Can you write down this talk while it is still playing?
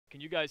Can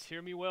you guys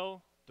hear me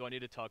well? Do I need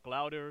to talk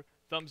louder?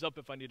 Thumbs up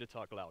if I need to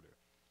talk louder.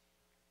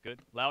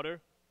 Good?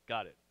 Louder?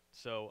 Got it.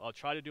 So I'll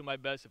try to do my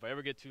best. If I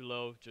ever get too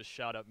low, just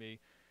shout at me,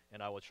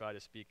 and I will try to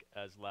speak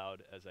as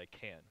loud as I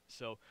can.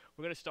 So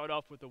we're going to start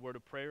off with a word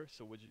of prayer,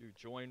 so would you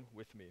join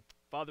with me?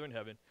 Father in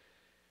heaven,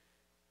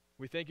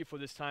 we thank you for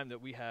this time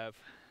that we have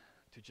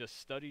to just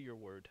study your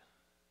word.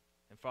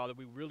 And Father,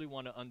 we really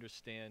want to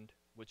understand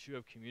what you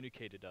have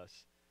communicated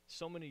us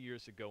so many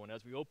years ago. And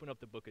as we open up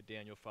the book of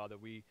Daniel, Father,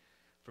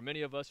 for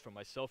many of us, for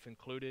myself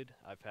included,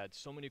 I've had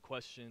so many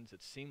questions.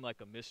 It seemed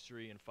like a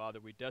mystery. And Father,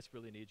 we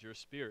desperately need your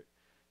spirit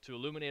to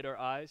illuminate our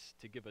eyes,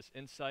 to give us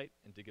insight,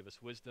 and to give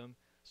us wisdom.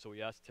 So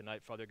we ask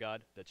tonight, Father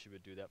God, that you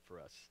would do that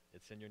for us.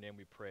 It's in your name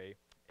we pray.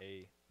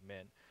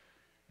 Amen.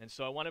 And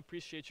so I want to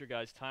appreciate your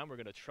guys' time. We're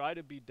going to try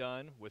to be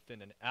done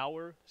within an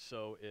hour.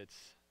 So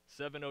it's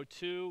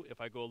 7:02. If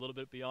I go a little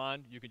bit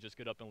beyond, you can just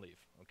get up and leave,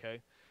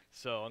 okay?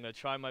 So I'm going to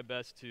try my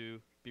best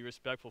to be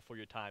respectful for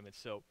your time. And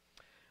so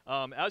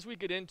as we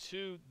get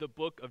into the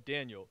book of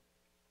Daniel,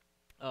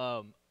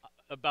 about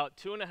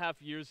 2.5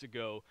 years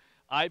ago,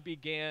 I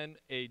began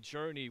a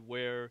journey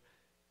where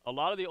a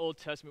lot of the Old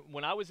Testament,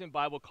 when I was in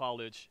Bible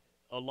college,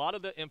 a lot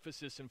of the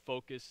emphasis and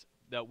focus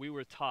that we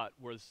were taught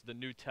was the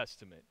New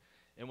Testament.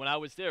 And when I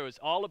was there, it was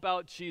all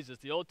about Jesus.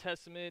 The Old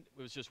Testament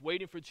was just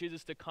waiting for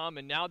Jesus to come.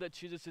 And now that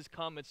Jesus has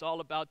come, it's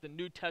all about the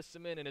New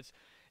Testament.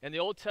 And the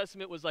Old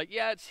Testament was like,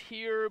 yeah, it's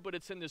here, but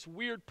it's in this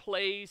weird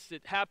place.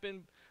 It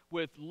happened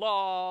with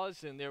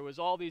laws, and there was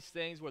all these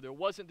things where there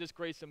wasn't this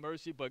grace and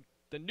mercy. But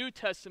the New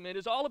Testament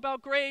is all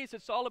about grace.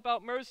 It's all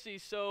about mercy.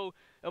 So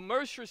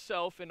immerse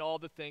yourself in all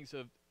the things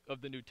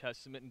of the New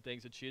Testament and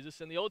things of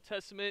Jesus. And the Old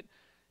Testament,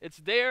 it's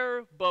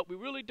there, but we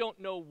really don't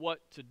know what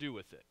to do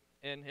with it.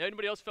 And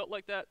anybody else felt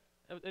like that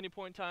at any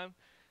point in time?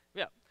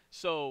 Yeah.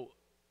 So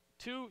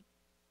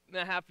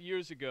 2.5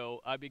 years ago,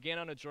 I began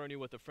on a journey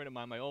with a friend of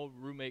mine, my old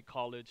roommate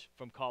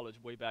from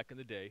college way back in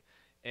the day.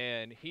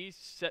 And he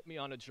set me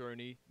on a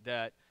journey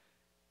that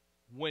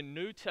when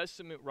New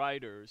Testament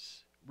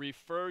writers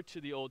refer to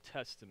the Old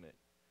Testament,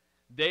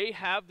 they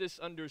have this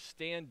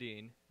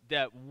understanding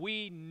that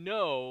we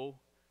know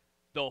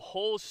the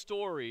whole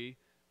story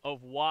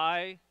of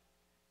why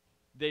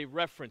they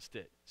referenced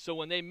it. So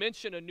when they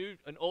mention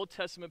an Old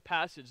Testament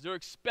passage, they're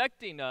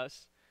expecting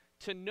us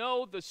to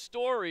know the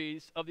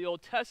stories of the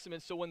Old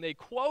Testament. So when they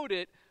quote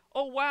it,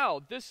 oh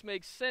wow, this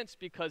makes sense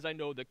because I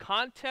know the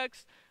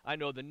context, I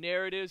know the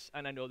narratives,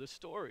 and I know the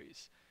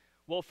stories.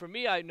 Well, for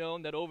me, I've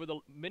known that over the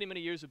many,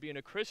 many years of being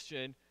a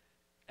Christian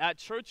at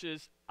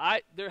churches,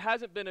 there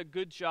hasn't been a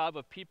good job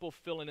of people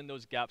filling in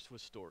those gaps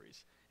with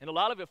stories. And a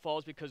lot of it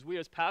falls because we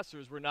as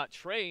pastors were not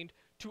trained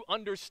to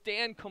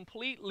understand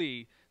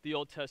completely the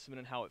Old Testament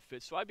and how it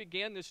fits. So I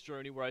began this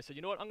journey where I said,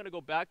 you know what, I'm going to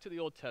go back to the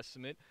Old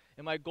Testament,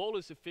 and my goal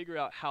is to figure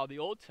out how the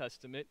Old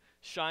Testament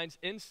shines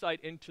insight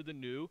into the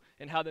New,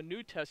 and how the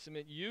New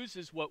Testament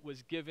uses what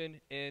was given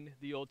in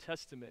the Old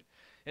Testament.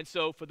 And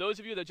so for those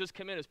of you that just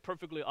came in, it's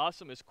perfectly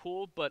awesome, it's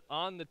cool, but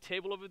on the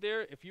table over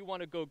there, if you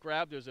want to go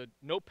grab, there's a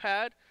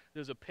notepad,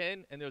 there's a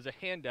pen, and there's a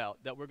handout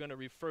that we're going to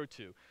refer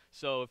to.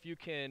 So if you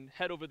can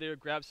head over there,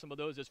 grab some of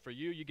those, it's for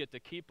you, you get to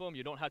keep them,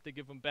 you don't have to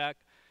give them back,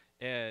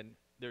 and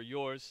they're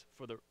yours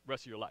for the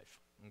rest of your life,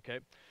 okay?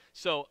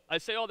 So I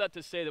say all that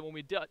to say that when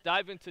we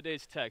dive into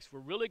today's text, we're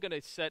really going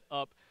to set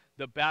up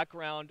the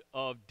background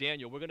of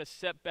Daniel. We're going to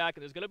set back,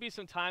 and there's going to be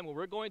some time where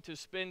we're going to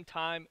spend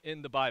time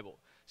in the Bible.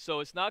 So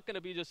it's not going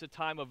to be just a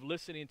time of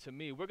listening to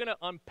me. We're going to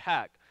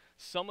unpack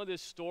some of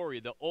this story,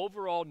 the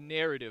overall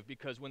narrative,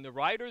 because when the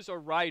writers are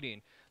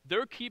writing,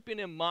 they're keeping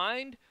in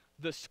mind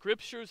the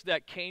scriptures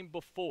that came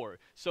before.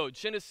 So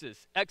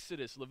Genesis,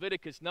 Exodus,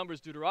 Leviticus, Numbers,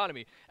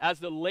 Deuteronomy. As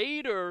the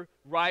later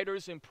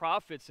writers and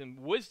prophets and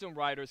wisdom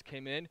writers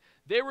came in,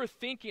 they were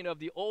thinking of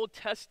the Old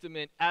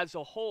Testament as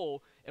a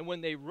whole. And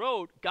when they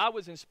wrote, God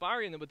was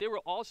inspiring them, but they were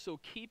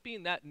also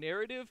keeping that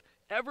narrative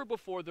ever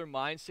before their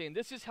minds, saying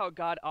this is how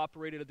God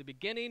operated at the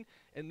beginning,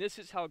 and this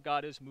is how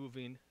God is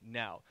moving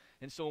now.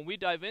 And so when we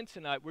dive in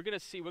tonight, we're going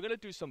to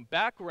do some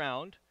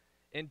background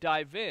and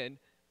dive in,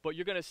 but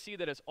you're going to see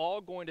that it's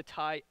all going to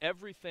tie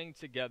everything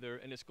together,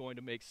 and it's going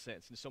to make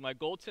sense. And so my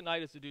goal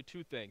tonight is to do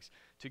two things: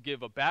 to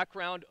give a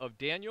background of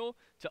Daniel,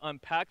 to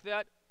unpack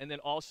that, and then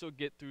also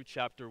get through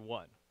chapter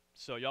 1.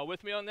 So y'all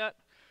with me on that?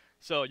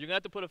 So you're going to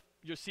have to put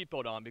your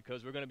seatbelt on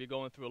because we're going to be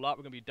going through a lot.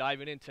 We're going to be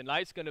diving in.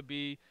 Tonight's going to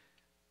be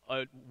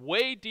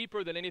way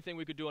deeper than anything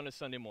we could do on a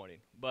Sunday morning.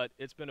 But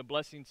it's been a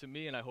blessing to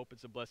me, and I hope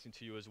it's a blessing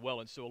to you as well.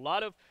 And so a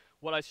lot of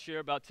what I share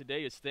about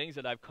today is things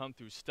that I've come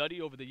through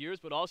study over the years,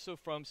 but also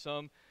from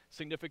some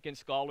significant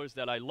scholars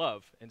that I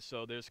love. And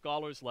so there's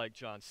scholars like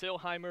John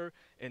Sailheimer,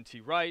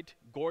 N.T. Wright,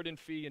 Gordon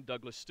Fee, and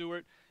Douglas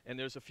Stewart, and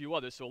there's a few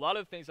others. So a lot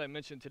of the things I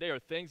mentioned today are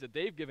things that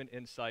they've given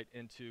insight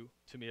into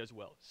to me as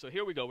well. So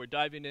here we go. We're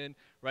diving in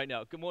right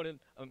now. Good morning.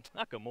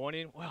 Not good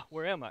morning. Well,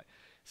 where am I?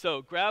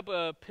 So grab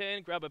a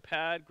pen, grab a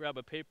pad, grab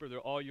a paper. They're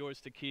all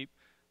yours to keep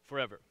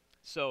forever.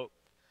 So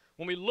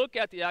when we look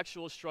at the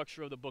actual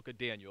structure of the book of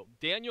Daniel,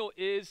 Daniel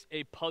is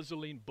a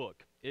puzzling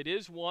book. It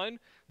is one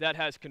that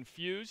has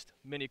confused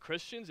many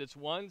Christians. It's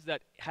one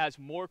that has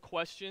more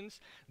questions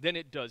than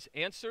it does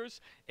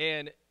answers.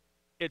 And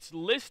it's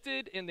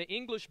listed in the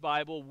English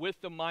Bible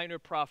with the minor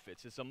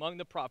prophets. It's among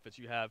the prophets.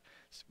 You have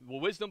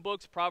wisdom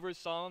books, Proverbs,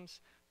 Psalms,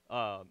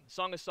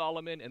 Song of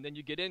Solomon, and then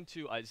you get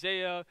into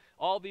Isaiah,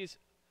 all these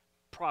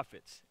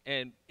prophets.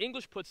 And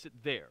English puts it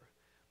there.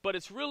 But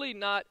it's really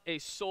not a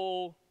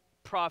sole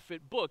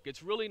prophet book.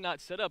 It's really not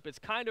set up. It's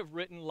kind of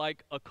written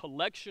like a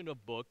collection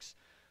of books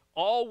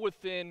all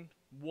within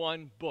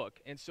one book.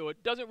 And so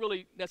it doesn't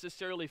really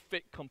necessarily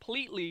fit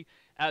completely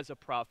as a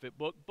prophet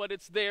book, but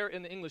it's there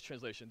in the English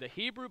translation. The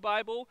Hebrew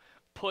Bible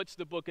puts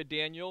the book of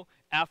Daniel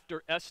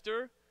after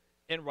Esther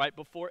and right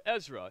before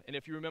Ezra. And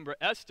if you remember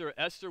Esther,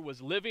 Esther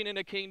was living in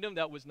a kingdom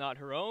that was not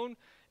her own,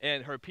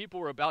 and her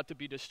people were about to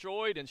be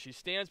destroyed, and she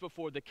stands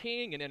before the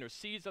king and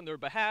intercedes on their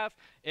behalf,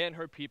 and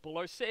her people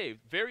are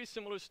saved. Very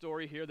similar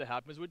story here that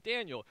happens with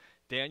Daniel.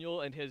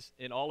 Daniel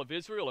and all of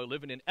Israel are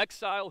living in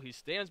exile. He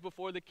stands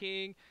before the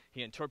king.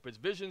 He interprets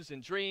visions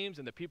and dreams,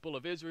 and the people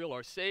of Israel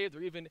are saved.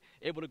 They're even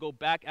able to go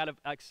back out of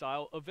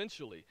exile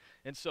eventually.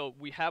 And so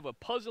we have a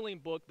puzzling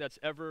book that's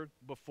ever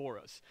before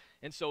us.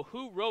 And so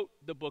who wrote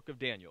the book of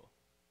Daniel?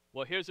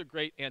 Well, here's a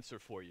great answer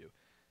for you.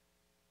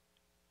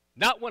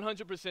 Not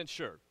 100%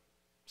 sure.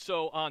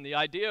 So on the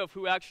idea of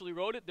who actually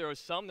wrote it, there are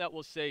some that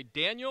will say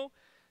Daniel.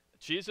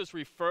 Jesus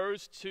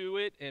refers to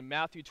it in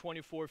Matthew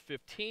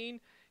 24:15.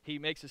 He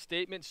makes a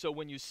statement, so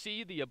when you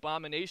see the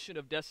abomination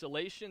of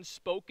desolation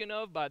spoken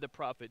of by the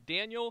prophet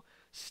Daniel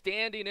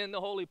standing in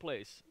the holy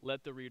place,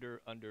 let the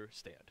reader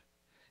understand.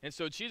 And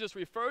so Jesus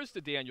refers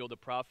to Daniel the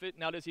prophet.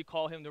 Now, does he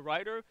call him the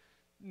writer?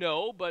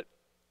 No, but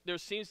there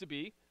seems to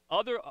be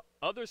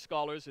other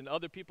scholars and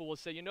other people will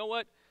say, you know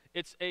what?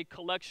 It's a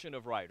collection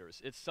of writers.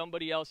 It's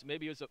somebody else.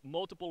 Maybe it's a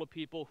multiple of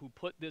people who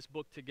put this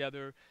book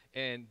together,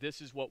 and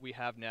this is what we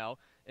have now.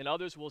 And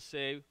others will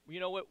say, you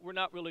know what? We're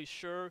not really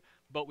sure,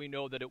 but we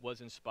know that it was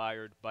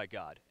inspired by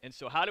God. And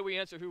so how do we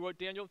answer who wrote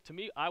Daniel? To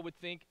me, I would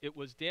think it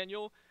was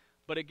Daniel.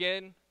 But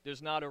again,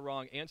 there's not a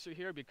wrong answer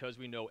here because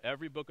we know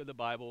every book of the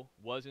Bible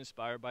was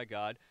inspired by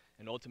God,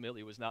 and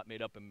ultimately it was not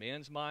made up in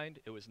man's mind.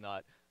 It was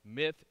not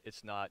myth.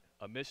 It's not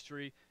a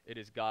mystery. It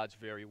is God's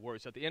very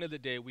word. So at the end of the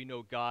day, we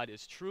know God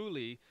is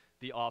truly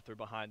the author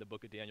behind the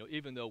book of Daniel,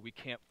 even though we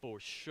can't for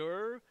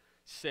sure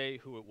say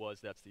who it was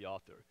that's the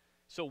author.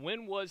 So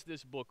when was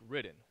this book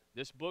written?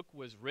 This book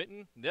was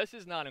written, this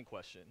is not in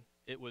question,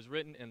 it was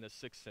written in the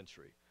 6th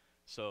century,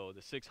 so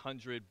the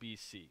 600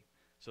 BC.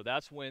 So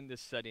that's when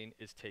this setting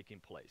is taking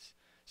place.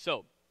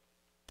 So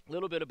a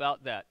little bit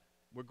about that.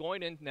 We're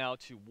going in now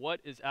to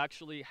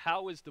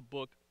how is the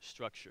book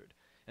structured?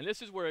 And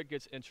this is where it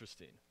gets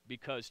interesting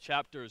because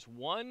chapters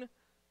 1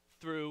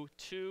 through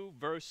 2,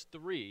 verse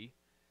 3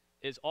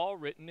 is all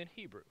written in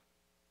Hebrew.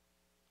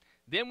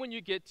 Then when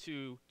you get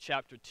to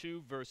chapter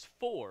 2, verse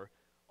 4,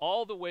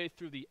 all the way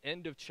through the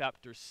end of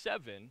chapter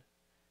 7,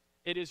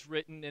 it is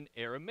written in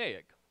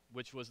Aramaic,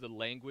 which was the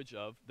language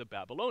of the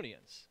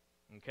Babylonians.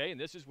 Okay,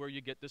 and this is where you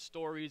get the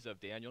stories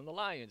of Daniel and the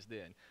lions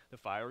then, the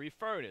fiery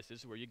furnace. This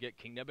is where you get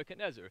King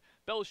Nebuchadnezzar,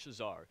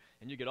 Belshazzar,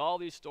 and you get all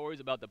these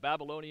stories about the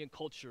Babylonian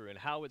culture and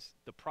how it's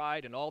the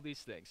pride and all these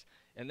things.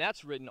 And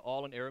that's written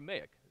all in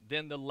Aramaic.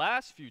 Then the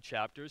last few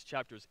chapters,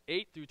 chapters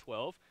 8 through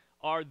 12,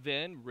 are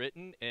then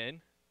written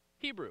in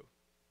Hebrew.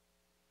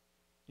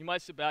 You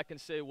might sit back and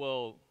say,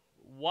 well,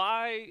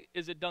 why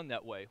is it done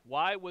that way?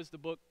 Why was the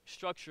book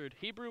structured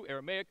Hebrew,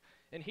 Aramaic,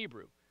 and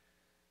Hebrew?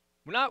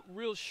 We're not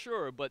real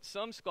sure, but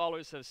some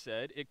scholars have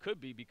said it could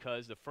be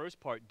because the first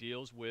part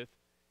deals with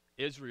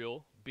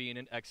Israel being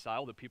in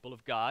exile, the people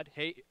of God.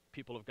 Hey,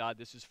 people of God,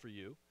 this is for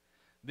you.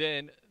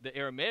 Then the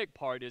Aramaic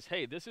part is,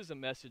 hey, this is a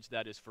message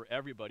that is for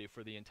everybody,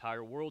 for the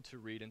entire world to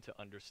read and to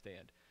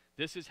understand.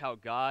 This is how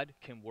God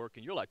can work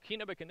in your life. King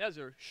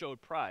Nebuchadnezzar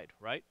showed pride,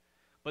 right?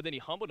 But then he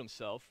humbled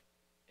himself,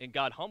 and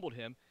God humbled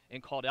him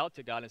and called out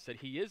to God and said,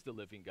 he is the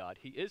living God.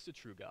 He is the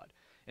true God.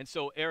 And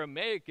so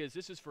Aramaic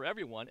this is for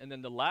everyone. And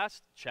then the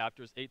last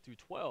chapters, 8 through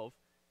 12,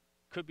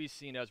 could be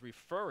seen as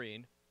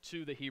referring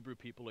to the Hebrew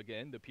people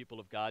again, the people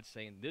of God,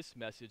 saying this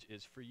message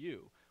is for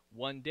you.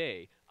 One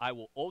day I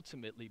will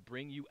ultimately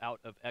bring you out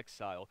of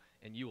exile,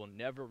 and you will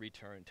never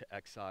return to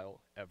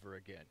exile ever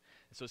again.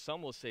 And so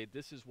some will say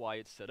this is why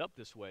it's set up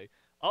this way.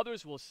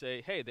 Others will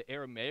say, hey, the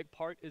Aramaic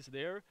part is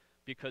there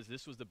because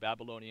this was the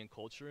Babylonian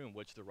culture in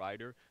which the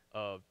writer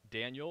of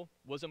Daniel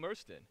was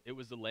immersed in. It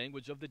was the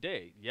language of the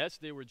day. Yes,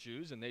 they were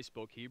Jews and they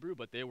spoke Hebrew,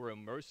 but they were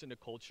immersed in a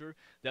culture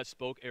that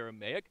spoke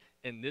Aramaic,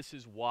 and this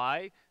is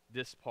why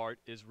this part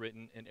is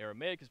written in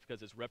Aramaic, is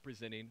because it's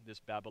representing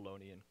this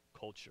Babylonian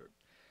culture.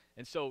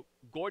 And so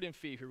Gordon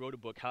Fee, who wrote a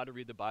book, How to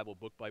Read the Bible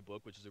Book by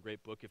Book, which is a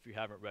great book. If you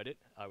haven't read it,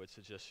 I would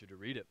suggest you to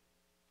read it.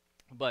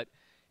 But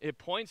it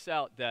points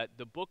out that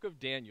the book of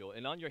Daniel,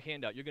 and on your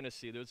handout, you're going to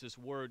see there's this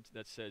word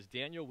that says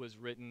Daniel was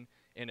written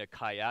in a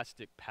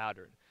chiastic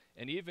pattern.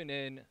 And even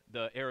in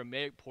the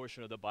Aramaic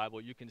portion of the Bible,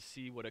 you can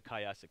see what a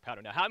chiastic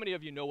pattern. Now, how many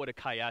of you know what a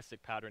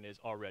chiastic pattern is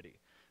already?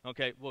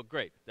 Okay, well,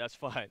 great. That's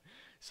fine.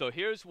 So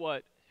here's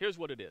what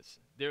it is.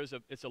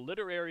 It's a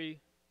literary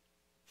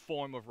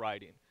form of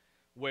writing,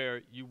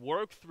 where you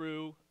work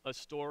through a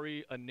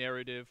story, a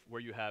narrative,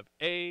 where you have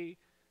A,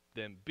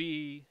 then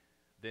B,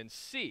 then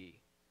C.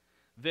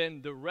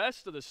 Then the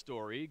rest of the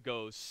story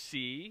goes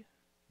C,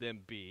 then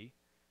B,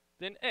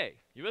 then A.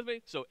 You with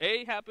me? So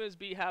A happens,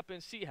 B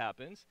happens, C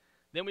happens.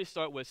 Then we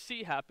start with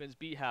C happens,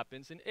 B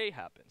happens, and A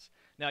happens.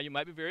 Now, you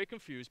might be very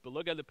confused, but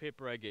look at the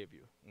paper I gave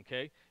you,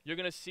 okay? You're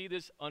going to see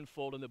this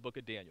unfold in the book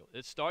of Daniel.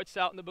 It starts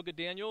out in the book of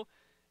Daniel,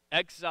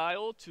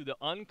 exile to the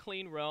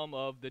unclean realm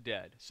of the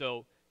dead.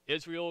 So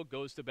Israel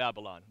goes to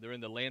Babylon. They're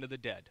in the land of the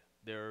dead.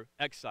 They're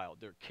exiled.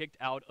 They're kicked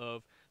out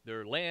of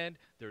their land.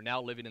 They're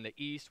now living in the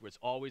east, which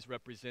always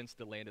represents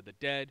the land of the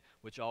dead,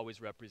 which always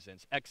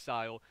represents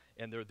exile,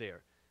 and they're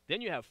there.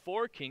 Then you have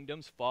 4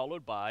 kingdoms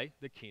followed by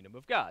the kingdom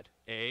of God.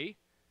 A,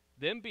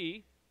 then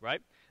B,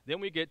 right?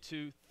 Then we get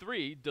to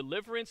 3,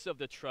 deliverance of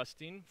the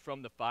trusting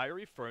from the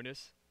fiery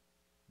furnace.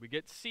 We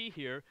get C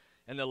here,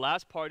 and the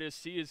last part is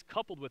C is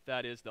coupled with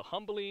that is the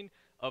humbling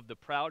of the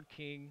proud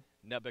king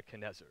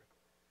Nebuchadnezzar.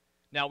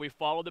 Now we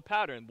follow the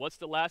pattern. What's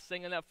the last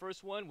thing in that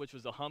first one, which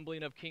was the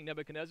humbling of King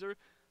Nebuchadnezzar?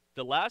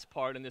 The last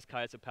part in this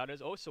Caiaphas pattern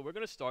is, so we're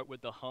going to start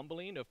with the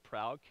humbling of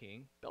proud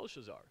King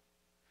Belshazzar.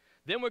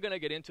 Then we're going to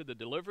get into the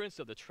deliverance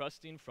of the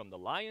trusting from the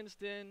lion's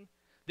den.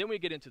 Then we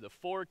get into the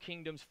 4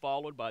 kingdoms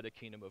followed by the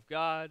kingdom of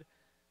God.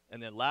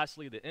 And then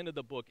lastly, the end of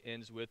the book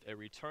ends with a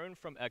return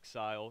from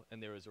exile,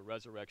 and there is a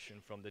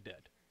resurrection from the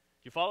dead.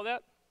 Do you follow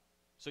that?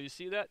 So you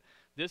see that?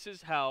 This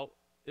is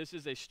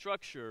a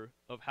structure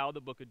of how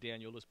the book of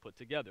Daniel is put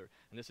together.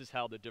 And this is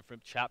how the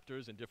different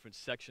chapters and different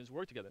sections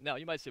work together. Now,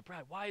 you might say,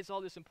 Brad, why is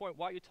all this important?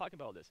 Why are you talking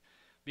about this?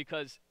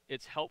 Because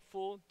it's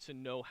helpful to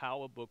know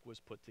how a book was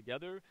put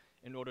together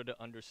in order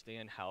to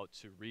understand how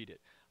to read it.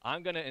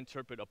 I'm going to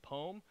interpret a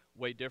poem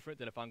way different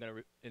than if I'm going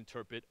to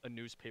interpret a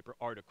newspaper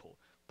article.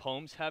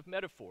 Poems have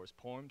metaphors.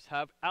 Poems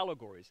have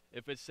allegories.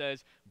 If it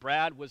says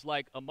Brad was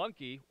like a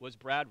monkey, was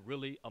Brad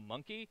really a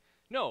monkey?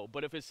 No,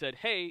 but if it said,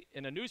 hey,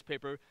 in a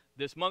newspaper,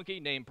 this monkey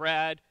named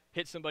Brad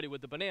hit somebody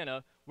with a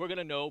banana, we're going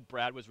to know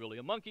Brad was really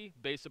a monkey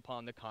based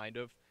upon the kind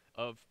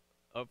of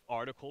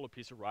article or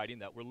piece of writing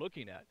that we're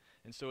looking at.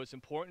 And so it's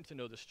important to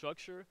know the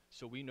structure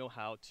so we know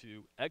how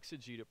to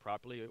exegete it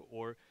properly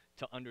or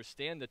to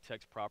understand the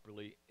text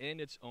properly in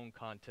its own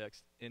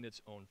context, in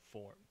its own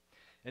form.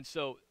 And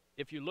so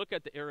if you look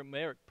at the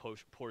Aramaic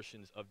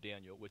portions of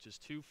Daniel, which is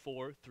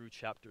 2:4 through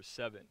chapter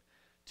 7,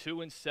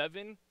 2 and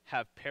 7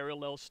 have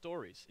parallel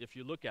stories if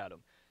you look at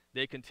them.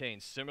 They contain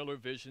similar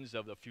visions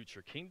of the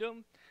future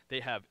kingdom. They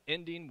have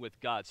ending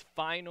with God's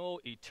final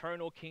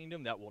eternal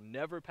kingdom that will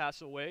never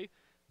pass away.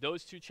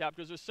 Those 2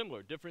 chapters are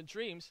similar, different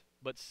dreams,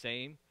 but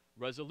same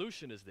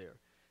resolution is there.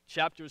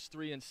 Chapters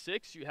 3 and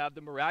 6, you have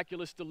the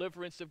miraculous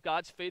deliverance of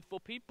God's faithful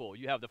people.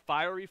 You have the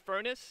fiery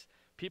furnace,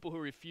 people who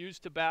refuse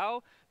to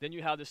bow. Then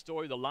you have the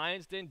story of the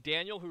lion's den,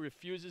 Daniel who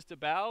refuses to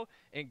bow,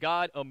 and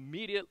God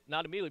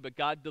not immediately, but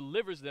God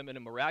delivers them in a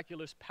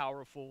miraculous,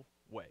 powerful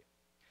way.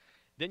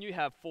 Then you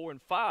have 4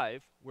 and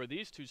 5, where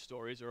these 2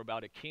 stories are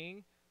about a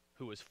king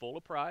who was full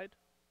of pride,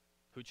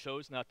 who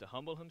chose not to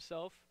humble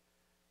himself,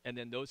 and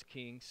then those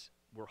kings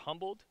were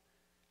humbled,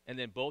 and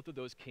then both of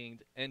those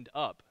kings end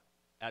up,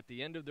 at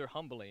the end of their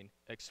humbling,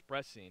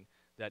 expressing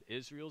that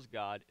Israel's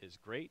God is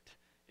great,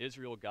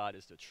 Israel's God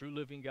is the true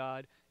living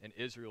God, and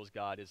Israel's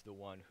God is the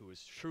one who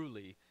is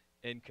truly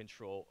in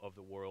control of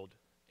the world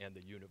and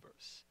the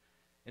universe.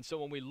 And so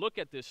when we look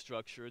at this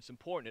structure, it's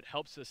important. It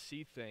helps us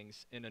see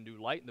things in a new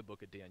light in the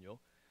book of Daniel.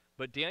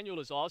 But Daniel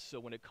is also,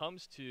 when it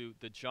comes to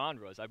the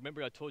genres, I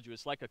remember I told you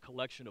it's like a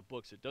collection of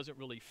books. It doesn't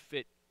really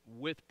fit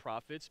with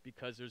prophets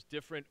because there's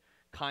different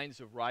kinds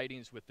of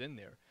writings within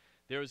there.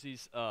 There's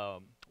these,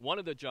 one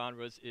of the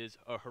genres is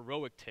a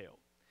heroic tale.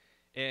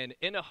 And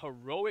in a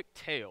heroic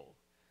tale,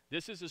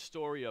 this is a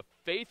story of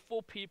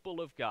faithful people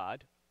of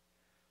God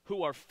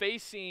who are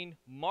facing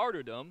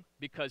martyrdom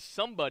because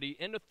somebody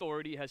in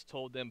authority has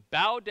told them,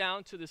 bow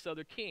down to this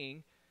other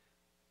king,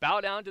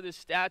 bow down to this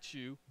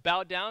statue,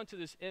 bow down to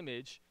this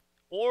image,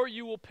 or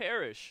you will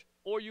perish,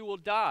 or you will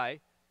die.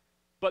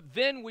 But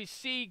then we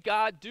see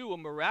God do a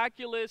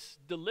miraculous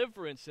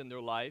deliverance in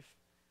their life,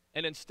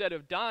 and instead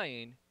of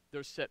dying,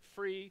 they're set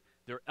free,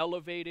 they're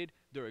elevated,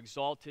 they're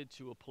exalted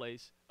to a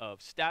place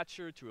of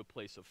stature, to a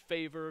place of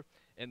favor,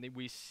 and then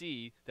we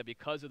see that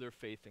because of their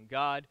faith in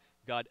God,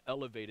 God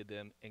elevated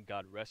them and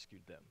God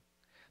rescued them.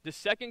 The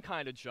second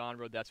kind of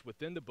genre that's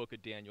within the book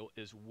of Daniel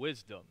is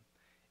wisdom.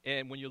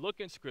 And when you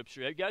look in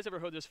Scripture, have you guys ever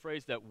heard this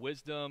phrase that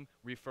wisdom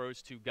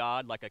refers to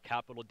God, like a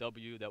capital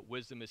W, that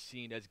wisdom is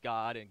seen as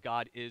God, and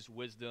God is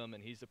wisdom,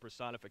 and he's the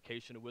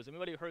personification of wisdom?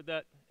 Anybody heard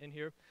that in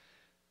here?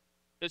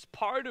 As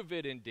part of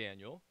it in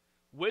Daniel,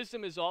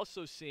 wisdom is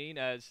also seen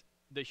as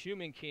the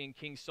human king,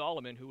 King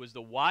Solomon, who was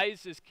the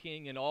wisest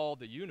king in all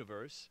the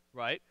universe,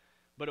 right?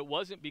 But it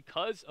wasn't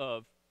because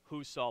of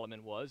who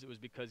Solomon was. It was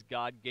because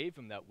God gave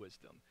him that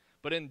wisdom.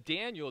 But in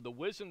Daniel, the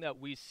wisdom that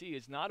we see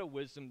is not a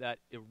wisdom that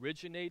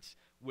originates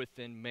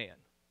within man.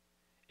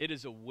 It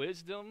is a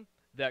wisdom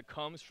that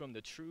comes from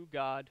the true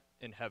God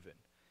in heaven.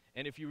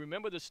 And if you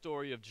remember the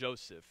story of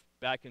Joseph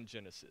back in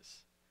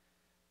Genesis,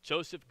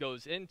 Joseph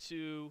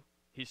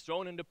he's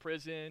thrown into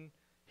prison.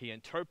 He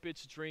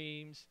interprets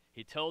dreams.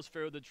 He tells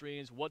Pharaoh the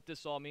dreams, what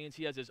this all means.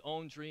 He has his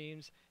own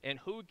dreams. And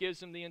who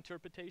gives him the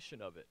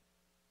interpretation of it?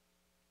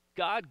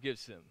 God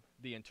gives him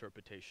the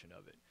interpretation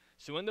of it.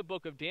 So in the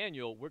book of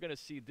Daniel, we're going to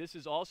see this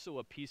is also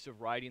a piece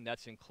of writing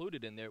that's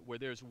included in there where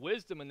there's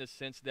wisdom in the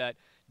sense that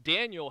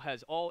Daniel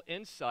has all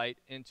insight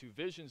into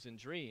visions and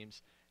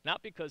dreams,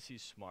 not because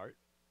he's smart,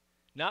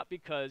 not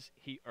because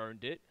he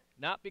earned it,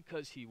 not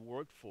because he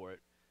worked for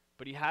it,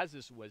 but he has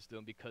this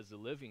wisdom because the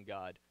living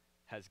God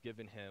has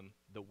given him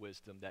the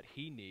wisdom that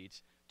he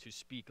needs to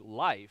speak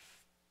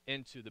life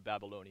into the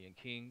Babylonian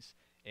kings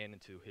and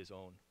into his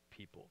own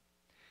people.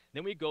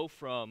 Then we go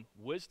from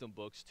wisdom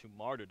books to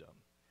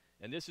martyrdom.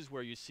 And this is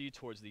where you see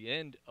towards the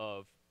end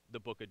of the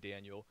book of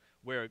Daniel,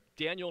 where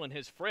Daniel and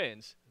his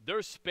friends,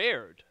 they're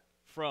spared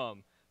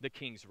from the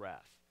king's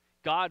wrath.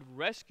 God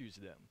rescues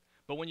them.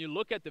 But when you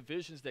look at the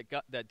visions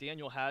that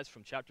Daniel has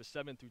from chapter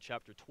 7 through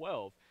chapter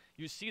 12,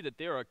 you see that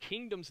there are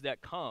kingdoms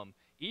that come,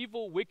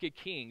 evil, wicked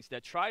kings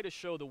that try to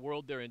show the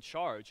world they're in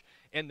charge,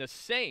 and the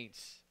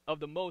saints of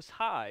the Most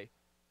High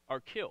are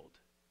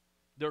killed.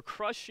 They're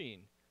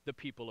crushing the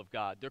people of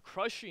God. They're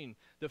crushing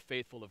the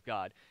faithful of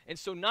God. And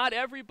so not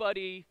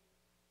everybody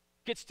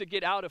gets to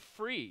get out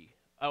free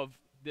of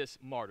this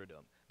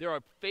martyrdom. There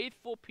are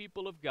faithful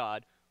people of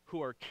God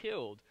who are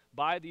killed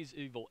by these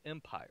evil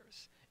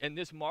empires. And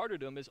this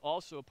martyrdom is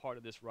also a part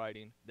of this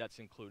writing that's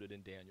included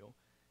in Daniel.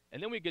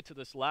 And then we get to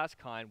this last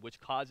kind, which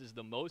causes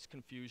the most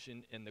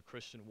confusion in the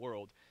Christian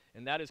world,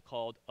 and that is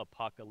called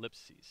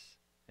apocalypses.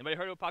 Anybody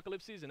heard of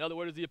apocalypses? In other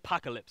words, the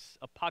apocalypse,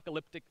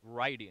 apocalyptic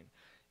writing.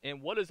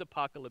 And what does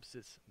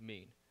apocalypsis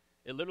mean?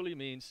 It literally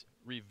means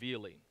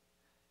revealing.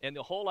 And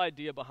the whole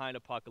idea behind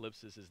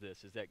apocalypsis is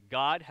this, is that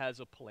God has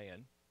a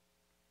plan,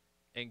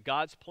 and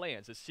God's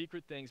plans, the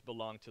secret things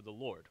belong to the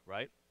Lord,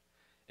 right?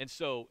 And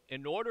so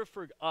in order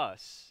for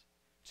us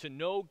to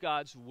know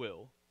God's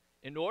will,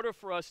 in order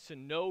for us to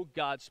know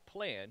God's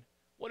plan,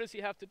 what does he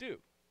have to do?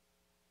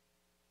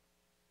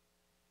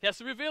 He has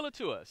to reveal it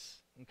to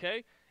us,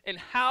 okay? And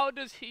how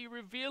does he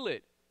reveal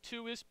it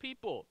to his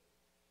people?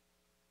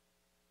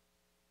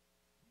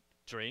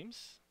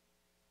 Dreams?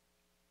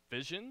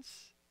 Visions?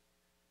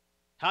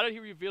 How did he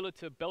reveal it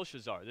to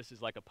Belshazzar? This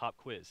is like a pop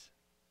quiz.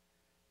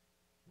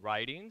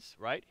 Writings,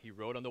 right? He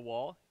wrote on the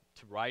wall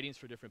to writings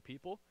for different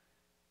people.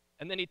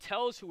 And then he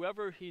tells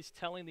whoever he's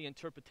telling the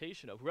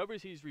interpretation of, whoever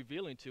he's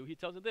revealing to, he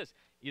tells them this: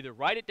 either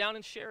write it down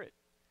and share it.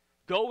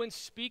 Go and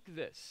speak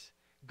this.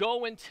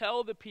 Go and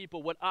tell the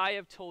people what I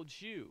have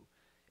told you.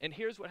 And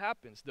here's what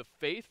happens. The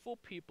faithful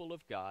people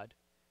of God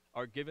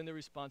are given the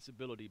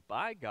responsibility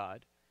by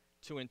God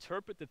to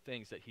interpret the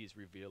things that he's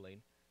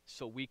revealing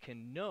so we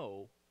can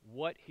know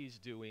what he's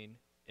doing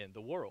in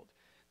the world.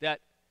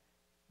 That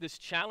this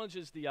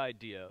challenges the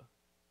idea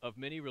of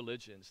many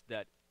religions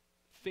that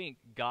think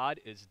God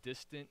is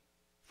distant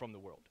from the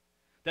world.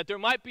 That there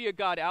might be a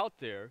God out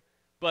there,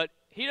 but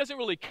he doesn't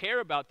really care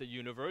about the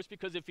universe,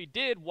 because if he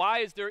did, why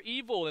is there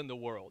evil in the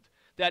world?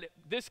 That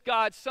this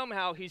God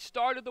somehow, he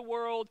started the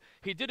world,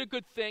 he did a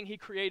good thing, he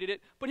created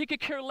it, but he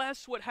could care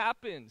less what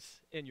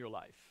happens in your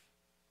life.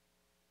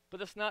 But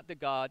that's not the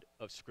God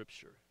of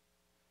Scripture.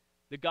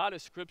 The God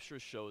of Scripture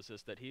shows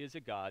us that he is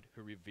a God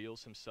who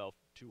reveals himself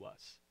to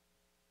us.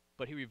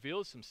 But he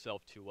reveals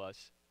himself to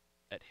us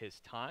at his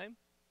time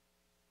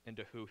and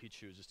to who he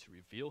chooses to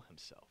reveal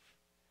himself.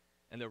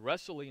 And the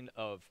wrestling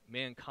of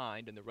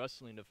mankind and the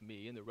wrestling of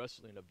me and the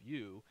wrestling of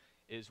you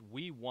is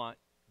we want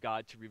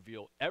God to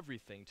reveal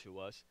everything to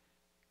us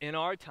in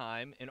our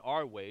time, in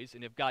our ways.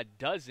 And if God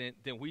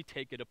doesn't, then we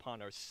take it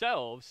upon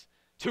ourselves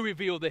to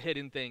reveal the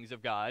hidden things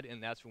of God,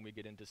 and that's when we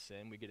get into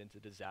sin, we get into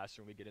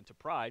disaster, and we get into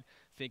pride,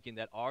 thinking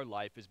that our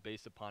life is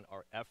based upon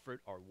our effort,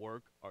 our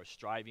work, our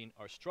striving,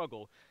 our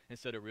struggle,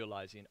 instead of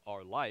realizing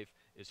our life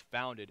is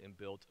founded and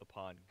built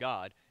upon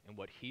God and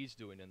what he's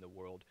doing in the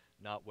world,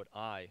 not what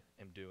I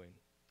am doing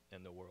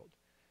in the world.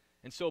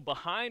 And so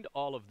behind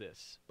all of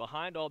this,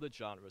 behind all the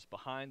genres,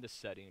 behind the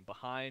setting,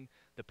 behind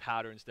the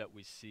patterns that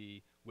we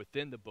see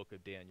within the book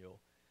of Daniel,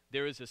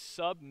 there is a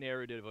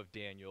sub-narrative of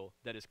Daniel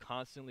that is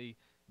constantly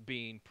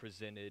being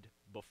presented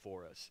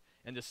before us.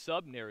 And the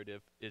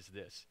sub-narrative is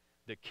this: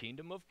 the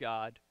kingdom of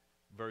God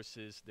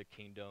versus the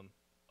kingdom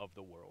of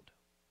the world.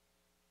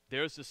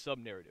 There's the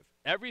sub-narrative.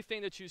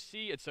 Everything that you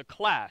see, it's a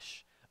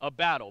clash, a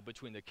battle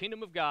between the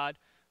kingdom of God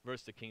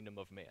versus the kingdom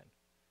of man.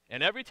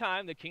 And every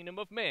time the kingdom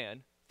of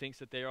man thinks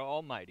that they are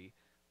almighty,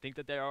 think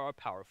that they are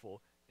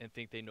powerful, and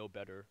think they know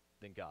better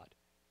than God.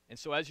 And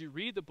so as you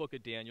read the book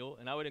of Daniel,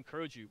 and I would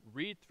encourage you,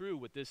 read through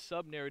with this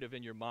sub-narrative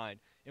in your mind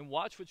and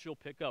watch what you'll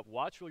pick up.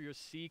 Watch where you'll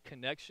see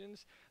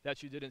connections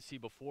that you didn't see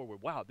before, where,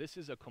 wow, this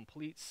is a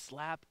complete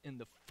slap in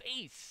the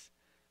face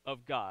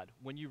of God.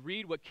 When you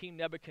read what King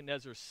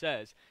Nebuchadnezzar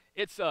says,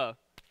 it's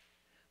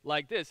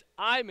like this: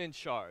 I'm in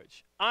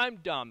charge, I'm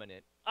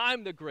dominant,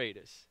 I'm the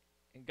greatest.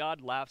 And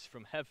God laughs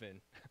from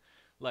heaven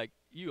like,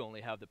 you only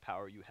have the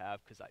power you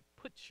have because I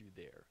put you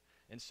there.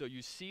 And so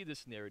you see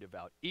this narrative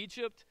out.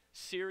 Egypt,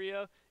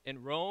 Syria,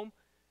 and Rome,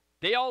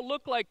 they all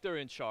look like they're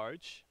in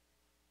charge,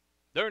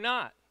 They're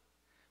not.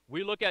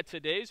 We look at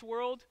today's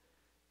world,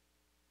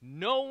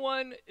 no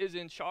one is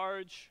in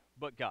charge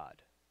but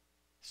God.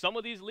 Some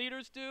of these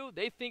leaders do.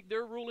 They think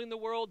they're ruling the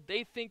world.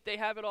 They think they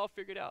have it all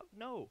figured out.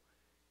 No,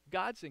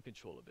 God's in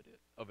control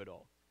of it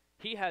all.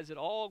 He has it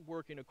all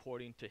working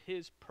according to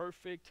his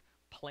perfect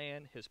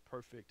plan, his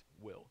perfect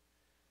will.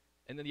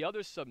 And then the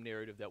other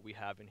sub-narrative that we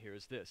have in here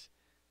is this.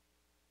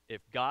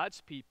 If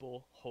God's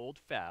people hold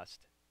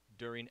fast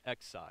during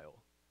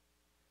exile,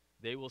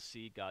 they will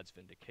see God's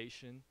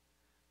vindication,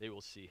 they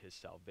will see his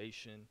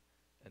salvation,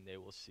 and they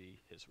will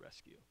see his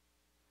rescue.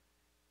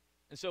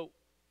 And so,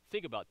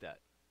 think about that.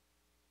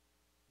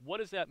 What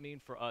does that mean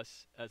for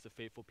us as the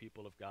faithful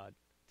people of God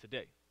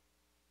today?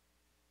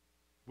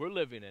 We're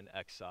living in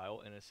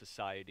exile in a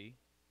society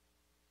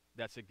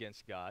that's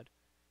against God.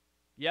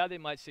 Yeah, they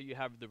might say you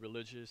have the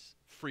religious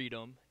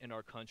freedom in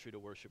our country to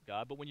worship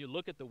God, but when you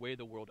look at the way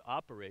the world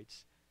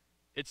operates,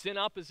 it's in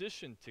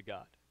opposition to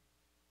God.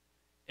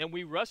 And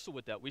we wrestle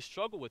with that. We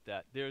struggle with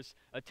that. There's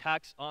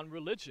attacks on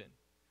religion.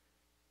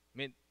 I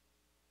mean,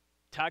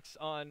 attacks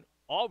on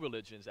all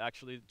religions,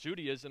 actually.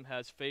 Judaism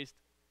has faced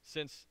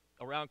since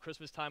around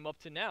Christmas time up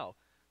to now.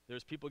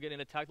 There's people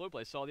getting attacked all over the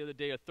place. I saw the other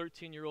day a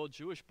 13-year-old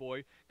Jewish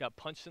boy got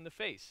punched in the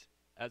face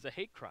as a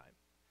hate crime.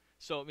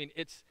 So, I mean,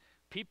 it's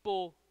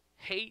people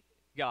hate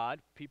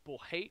God, people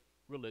hate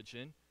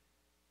religion.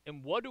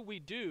 And what do we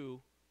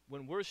do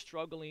when we're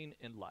struggling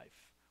in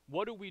life?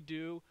 What do we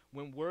do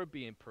when we're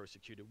being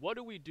persecuted? What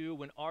do we do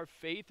when our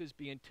faith is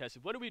being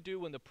tested? What do we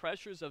do when the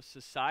pressures of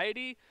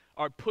society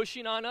are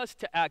pushing on us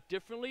to act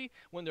differently?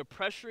 When they're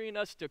pressuring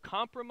us to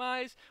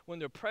compromise? When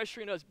they're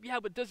pressuring us, yeah,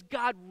 but does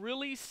God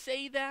really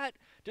say that?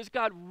 Does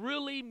God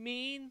really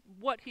mean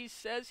what he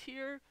says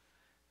here?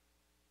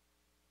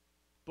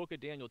 Book of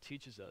Daniel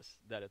teaches us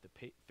that if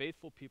the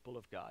faithful people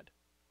of God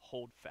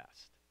hold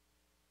fast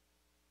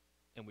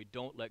and we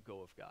don't let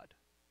go of God,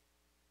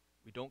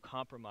 we don't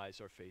compromise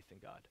our faith in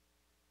God,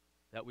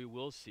 that we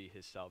will see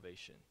his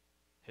salvation,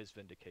 his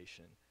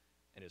vindication,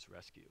 and his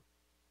rescue.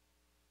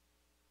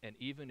 And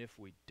even if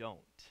we don't,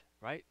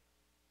 right?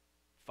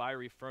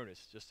 Fiery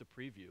furnace, just a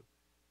preview.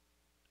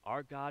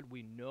 Our God,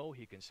 we know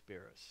he can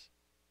spare us.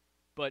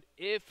 But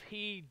if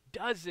he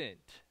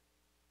doesn't,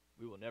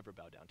 we will never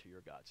bow down to your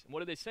gods. And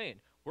what are they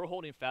saying? We're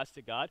holding fast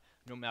to God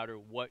no matter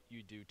what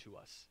you do to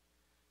us.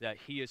 That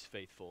he is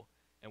faithful,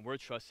 and we're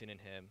trusting in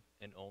him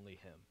and only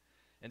him.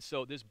 And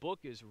so this book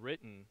is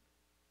written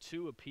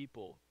to a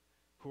people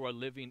who are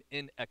living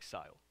in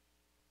exile,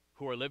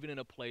 who are living in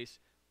a place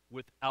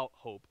without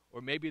hope.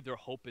 Or maybe their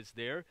hope is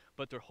there,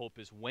 but their hope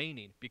is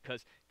waning.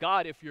 Because,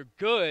 God, if you're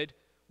good,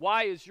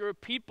 why is your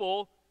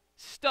people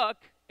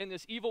stuck in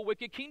this evil,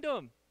 wicked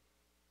kingdom?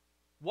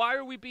 Why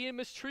are we being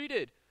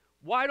mistreated?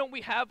 Why don't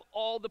we have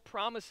all the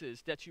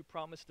promises that you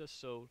promised us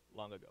so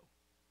long ago?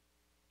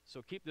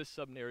 So keep this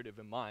sub-narrative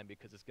in mind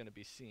because it's going to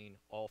be seen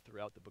all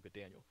throughout the book of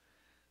Daniel.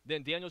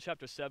 Then Daniel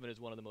chapter 7 is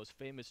one of the most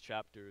famous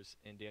chapters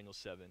in Daniel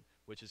 7,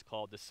 which is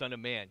called the Son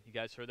of Man. You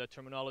guys heard that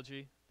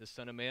terminology, the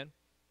Son of Man?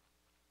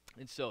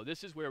 And so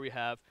this is where we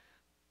have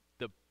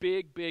the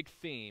big, big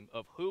theme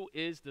of who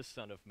is the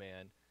Son of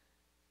Man.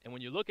 And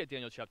when you look at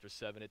Daniel chapter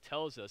 7, it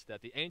tells us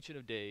that the Ancient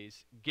of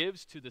Days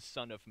gives to the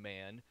Son of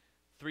Man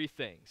three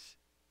things.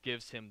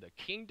 Gives him the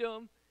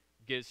kingdom,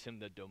 gives him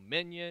the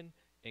dominion,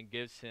 and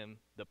gives him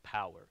the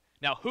power.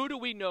 Now, who do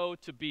we know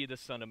to be the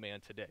Son of Man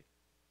today?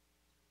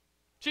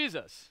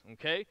 Jesus,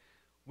 okay?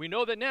 We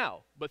know that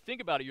now, but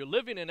think about it. You're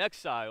living in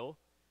exile.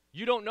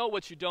 You don't know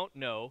what you don't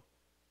know.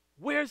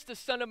 Where's the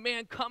Son of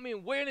Man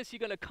coming? When is he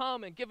going to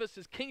come and give us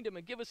his kingdom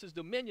and give us his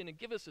dominion and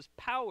give us his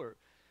power?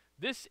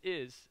 This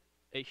is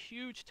a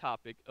huge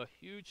topic, a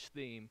huge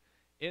theme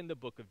in the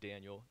book of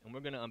Daniel, and we're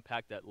going to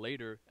unpack that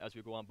later as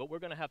we go on, but we're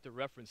going to have to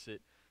reference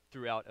it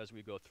throughout as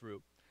we go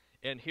through.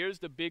 And here's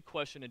the big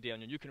question in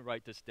Daniel. You can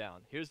write this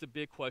down. Here's the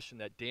big question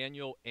that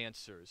Daniel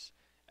answers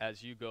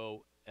as we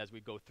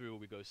go through,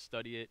 we go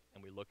study it,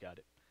 and we look at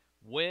it.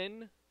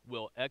 When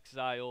will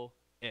exile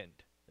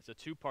end? It's a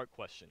two-part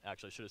question.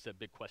 Actually, I should have said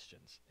big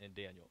questions in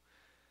Daniel.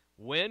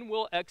 When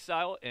will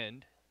exile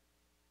end?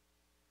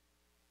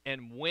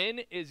 And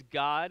when is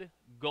God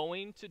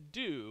going to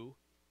do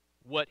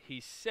what he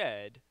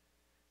said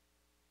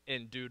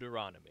in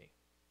Deuteronomy?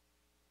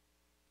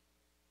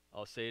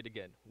 I'll say it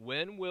again.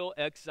 When will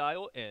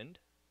exile end?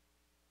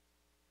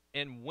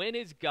 And when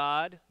is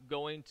God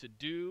going to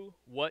do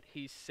what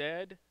he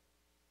said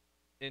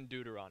in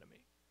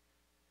Deuteronomy?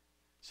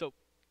 So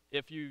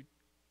if you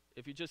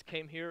just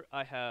came here,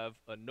 I have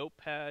a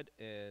notepad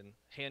and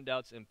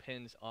handouts and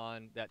pens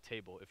on that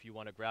table. If you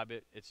want to grab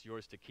it, it's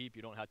yours to keep.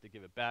 You don't have to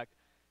give it back.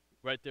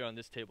 Right there on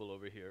this table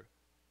over here,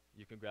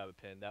 you can grab a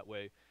pen. That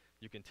way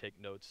you can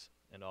take notes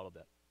and all of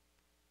that.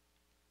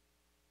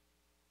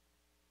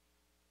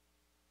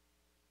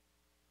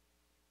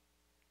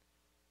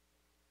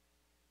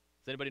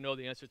 Does anybody know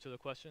the answer to the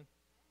question?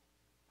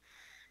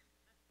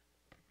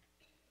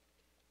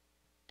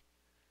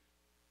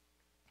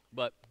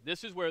 But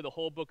this is where the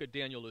whole book of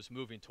Daniel is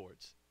moving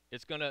towards.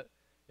 It's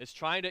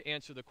trying to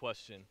answer the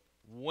question,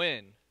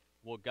 when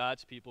will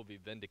God's people be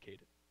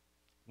vindicated?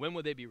 When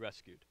will they be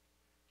rescued?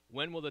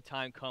 When will the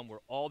time come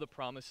where all the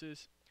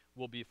promises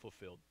will be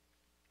fulfilled?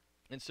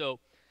 And so,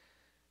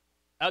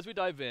 as we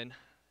dive in,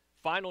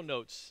 final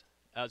notes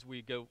as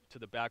we go to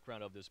the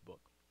background of this book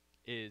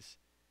is,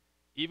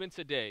 even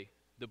today,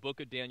 the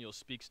book of Daniel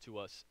speaks to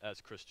us as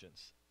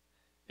Christians.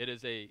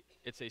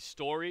 It's a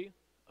story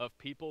of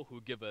people who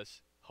give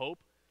us hope,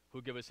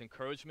 who give us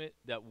encouragement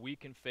that we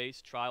can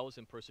face trials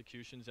and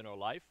persecutions in our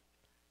life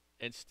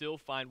and still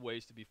find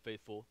ways to be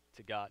faithful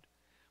to God.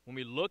 When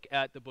we look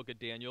at the book of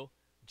Daniel,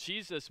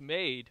 Jesus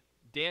made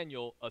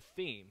Daniel a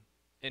theme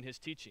in his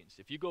teachings.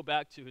 If you go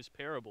back to his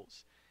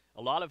parables,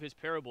 a lot of his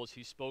parables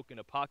he spoke in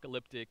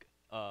apocalyptic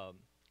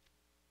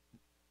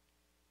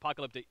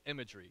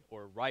imagery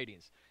or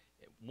writings.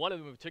 One of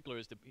them in particular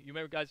is you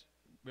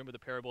remember the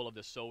parable of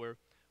the sower,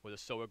 where the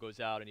sower goes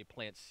out and he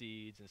plants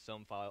seeds, and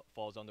some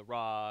falls on the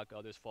rock,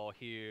 others fall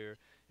here,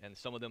 and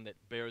some of them it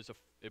bears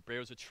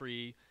a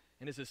tree.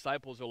 And his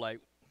disciples are like,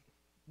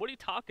 "What are you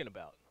talking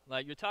about?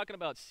 Like, you're talking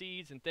about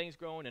seeds and things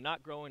growing and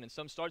not growing, and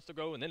some starts to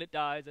grow and then it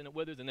dies and it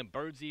withers and then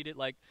birds eat it.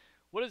 Like,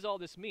 what does all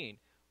this mean?"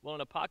 Well,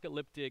 in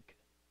apocalyptic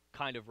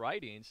kind of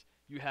writings,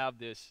 you have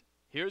this: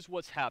 here's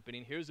what's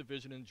happening, here's a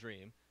vision and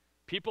dream.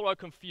 People are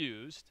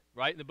confused,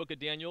 right? In the book of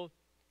Daniel,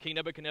 King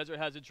Nebuchadnezzar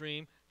has a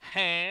dream.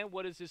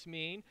 What does this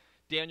mean?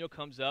 Daniel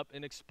comes up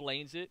and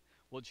explains it.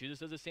 Well, Jesus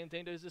does the same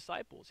thing to his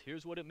disciples.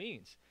 Here's what it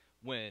means.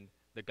 When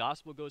the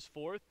gospel goes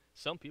forth,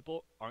 some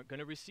people aren't going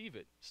to receive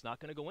it. It's not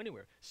going to go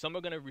anywhere. Some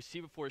are going to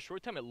receive it for a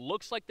short time. It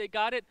looks like they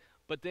got it,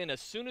 but then as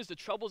soon as the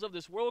troubles of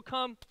this world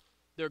come,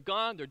 they're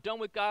gone. They're done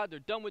with God. They're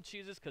done with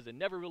Jesus because it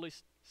never really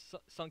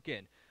sunk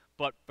in.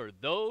 But for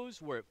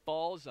those where it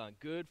falls on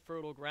good,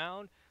 fertile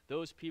ground,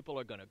 those people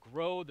are going to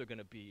grow. They're going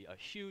to be a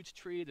huge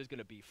tree. There's going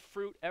to be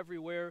fruit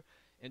everywhere.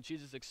 And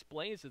Jesus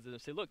explains to them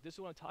and say, look, this is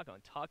what I'm talking about.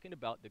 I'm talking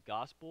about the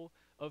gospel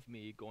of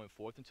me going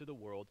forth into the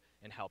world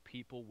and how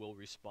people will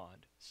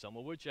respond. Some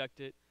will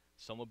reject it.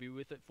 Some will be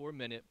with it for a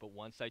minute. But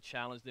once I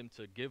challenge them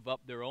to give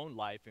up their own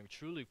life and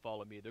truly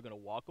follow me, they're going to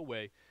walk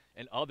away.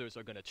 And others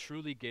are going to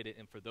truly get it.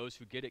 And for those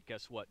who get it,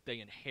 guess what? They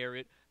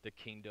inherit the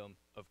kingdom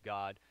of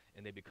God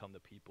and they become the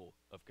people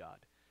of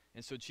God.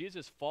 And so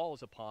Jesus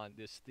falls upon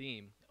this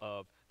theme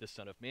of the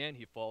Son of Man.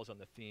 He falls on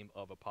the theme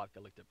of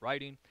apocalyptic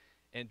writing.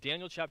 And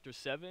Daniel chapter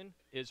 7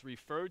 is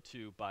referred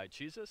to by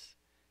Jesus.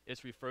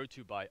 It's referred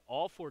to by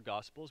all four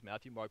Gospels,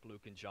 Matthew, Mark,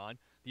 Luke, and John.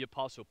 The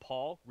Apostle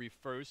Paul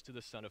refers to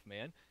the Son of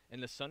Man,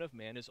 and the Son of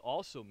Man is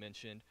also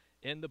mentioned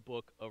in the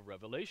book of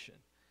Revelation.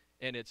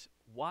 And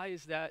why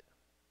is that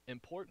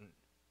important?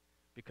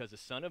 Because the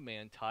Son of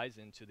Man ties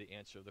into the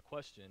answer of the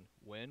question,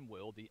 when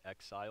will the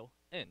exile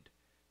end?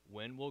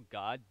 When will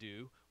God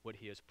do what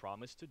he has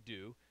promised to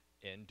do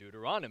in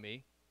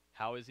Deuteronomy?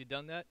 How has he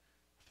done that?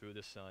 Through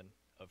the Son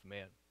of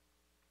Man.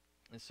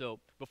 And so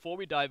before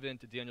we dive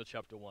into Daniel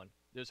chapter 1,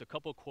 there's a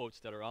couple quotes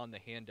that are on the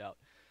handout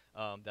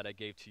that I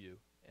gave to you.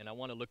 And I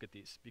want to look at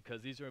these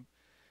because these are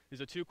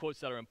two quotes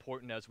that are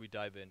important as we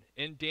dive in.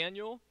 In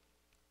Daniel,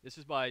 this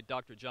is by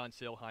Dr. John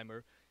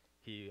Sailheimer.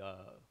 He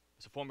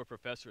is a former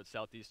professor at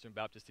Southeastern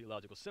Baptist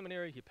Theological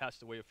Seminary. He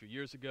passed away a few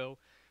years ago.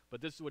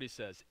 But this is what he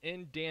says.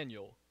 In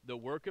Daniel, the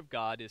work of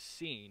God is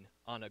seen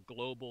on a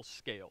global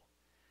scale.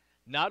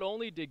 Not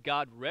only did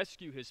God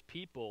rescue his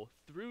people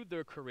through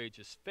their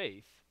courageous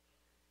faith,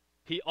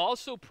 he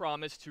also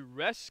promised to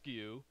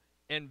rescue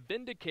and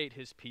vindicate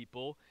his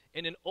people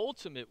in an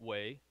ultimate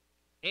way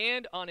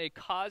and on a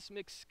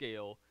cosmic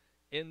scale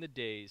in the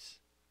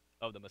days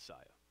of the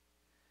Messiah.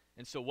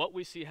 And so what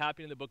we see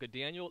happening in the book of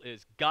Daniel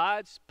is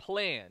God's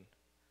plan,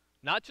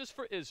 not just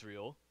for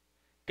Israel,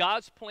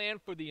 God's plan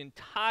for the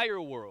entire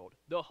world,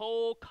 the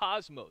whole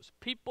cosmos,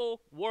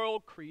 people,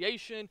 world,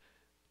 creation,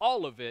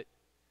 all of it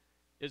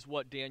is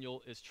what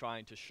Daniel is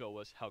trying to show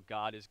us, how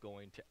God is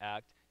going to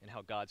act and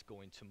how God's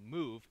going to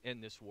move in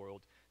this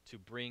world to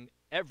bring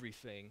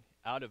everything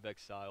out of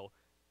exile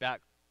back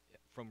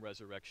from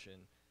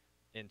resurrection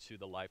into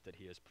the life that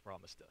he has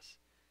promised us.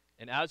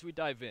 And as we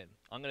dive in,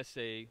 I'm going to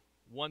say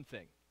one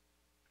thing.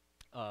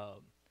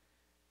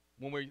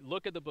 When we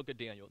look at the book of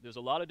Daniel, there's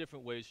a lot of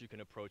different ways you can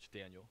approach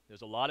Daniel.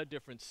 There's a lot of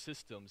different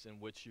systems in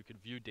which you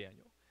could view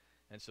Daniel.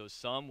 And so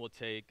some will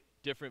take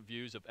different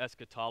views of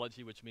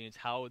eschatology, which means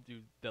how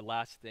do the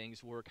last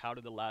things work, how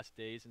do the last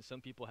days, and some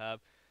people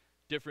have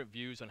different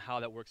views on how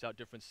that works out,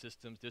 different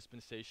systems,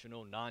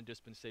 dispensational,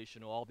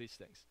 non-dispensational, all these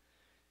things.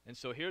 And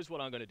so here's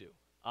what I'm going to do.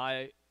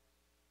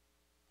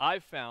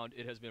 I've found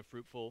it has been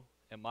fruitful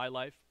in my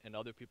life and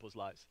other people's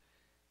lives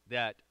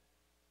that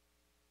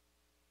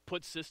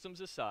put systems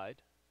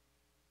aside,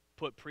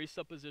 put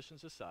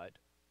presuppositions aside,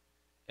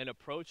 and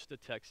approach the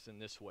text in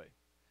this way,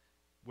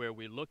 where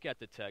we look at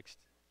the text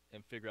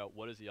and figure out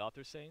what is the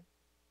author saying,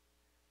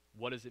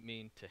 what does it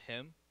mean to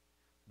him,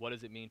 what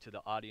does it mean to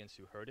the audience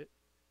who heard it,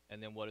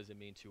 and then what does it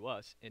mean to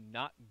us, and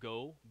not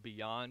go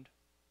beyond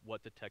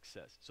what the text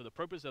says. So the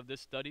purpose of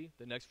this study,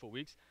 the next 4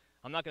 weeks,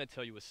 I'm not going to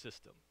tell you a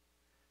system,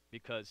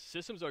 because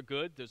systems are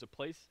good. There's a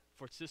place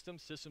for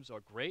systems. Systems are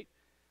great.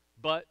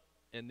 But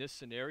in this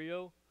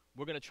scenario,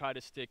 we're going to try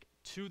to stick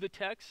to the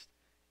text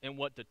and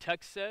what the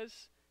text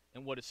says,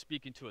 and what it's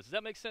speaking to us. Does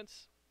that make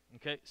sense?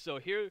 Okay, so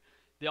here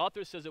the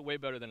author says it way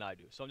better than I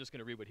do, so I'm just going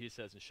to read what he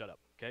says and shut up,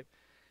 okay?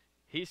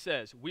 He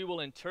says, we will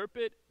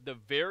interpret the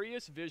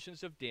various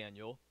visions of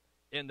Daniel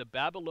and the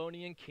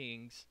Babylonian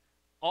kings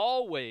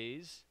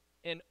always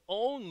and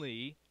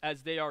only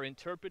as they are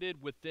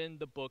interpreted within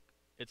the book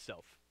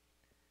itself.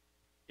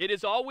 It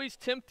is always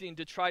tempting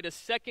to try to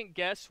second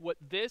guess what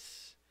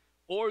this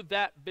or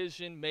that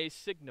vision may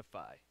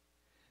signify.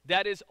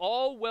 That is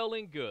all well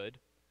and good,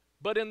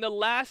 but in the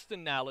last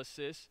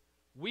analysis,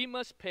 we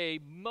must pay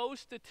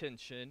most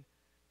attention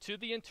to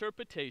the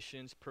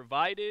interpretations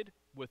provided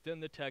within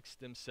the text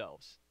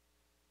themselves.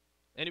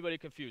 Anybody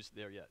confused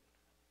there yet?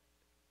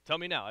 Tell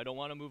me now. I don't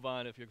want to move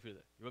on if you're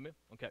confused. You with me?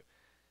 Okay.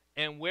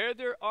 And where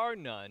there are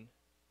none,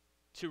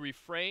 to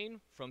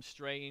refrain from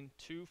straying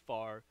too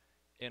far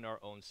in our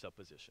own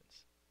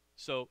suppositions.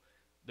 So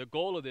the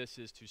goal of this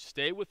is to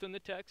stay within the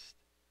text,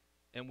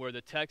 and where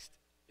the text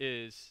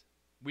is,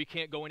 we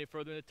can't go any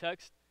further in the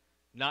text,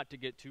 not to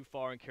get too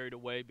far and carried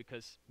away,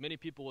 because many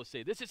people will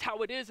say, this is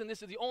how it is, and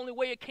this is the only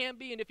way it can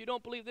be, and if you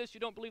don't believe this, you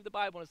don't believe the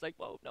Bible. And it's like,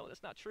 whoa, no,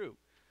 that's not true.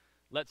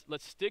 Let's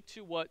stick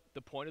to what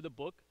the point of the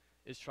book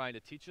is trying to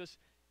teach us,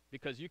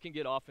 because you can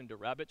get off into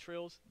rabbit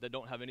trails that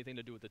don't have anything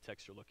to do with the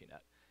text you're looking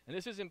at. And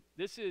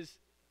this is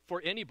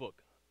for any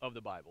book of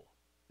the Bible.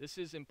 This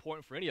is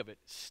important for any of it.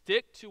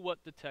 Stick to what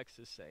the text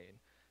is saying.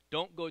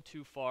 Don't go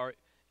too far,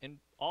 and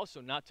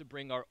also not to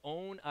bring our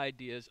own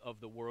ideas of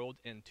the world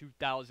in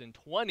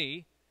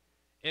 2020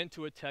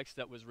 into a text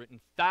that was written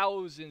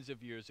thousands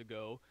of years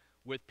ago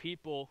with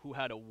people who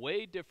had a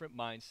way different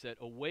mindset,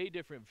 a way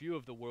different view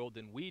of the world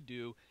than we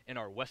do in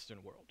our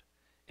Western world.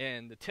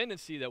 And the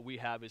tendency that we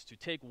have is to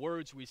take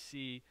words we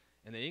see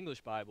in the English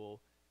Bible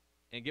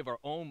and give our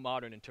own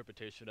modern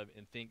interpretation of it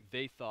and think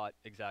they thought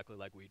exactly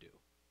like we do.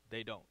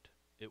 They don't.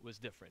 It was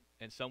different.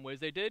 In some ways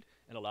they did,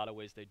 in a lot of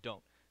ways they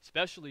don't.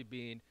 Especially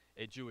being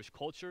a Jewish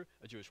culture,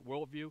 a Jewish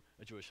worldview,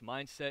 a Jewish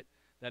mindset,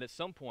 that at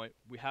some point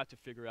we have to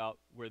figure out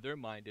where their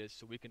mind is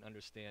so we can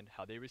understand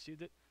how they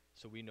received it,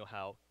 so we know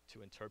how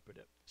to interpret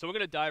it. So we're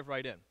going to dive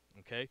right in,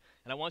 okay?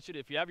 And I want you to,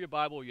 if you have your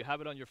Bible or you have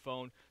it on your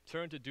phone,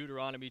 turn to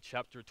Deuteronomy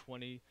chapter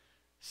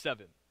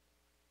 27.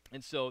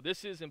 And so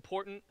this is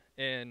important,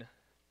 and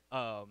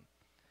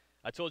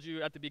I told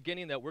you at the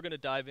beginning that we're going to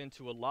dive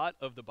into a lot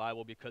of the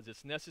Bible because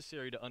it's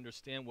necessary to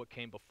understand what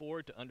came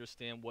before, to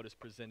understand what is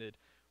presented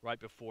right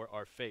before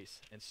our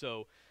face. And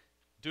so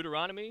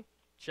Deuteronomy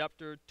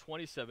chapter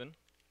 27,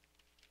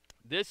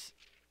 these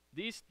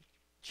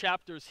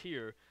chapters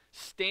here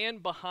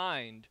stand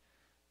behind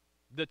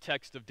the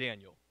text of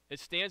Daniel. It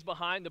stands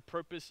behind the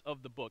purpose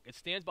of the book. It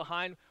stands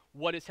behind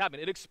what is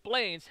happening. It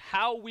explains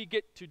how we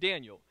get to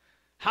Daniel.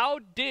 How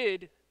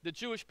did the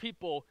Jewish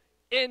people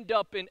end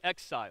up in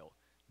exile?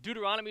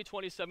 Deuteronomy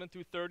 27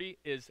 through 30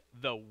 is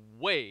the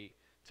way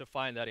to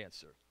find that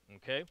answer,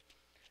 okay?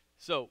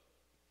 So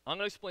I'm going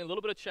to explain a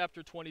little bit of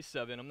chapter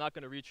 27. I'm not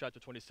going to read chapter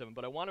 27,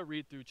 but I want to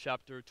read through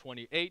chapter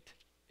 28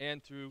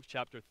 and through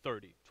chapter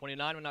 30.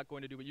 29 I'm not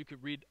going to do, but you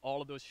could read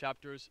all of those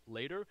chapters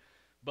later.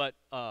 But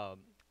God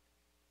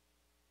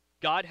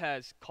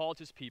has called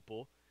his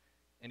people,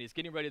 and he's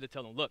getting ready to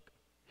tell them, look,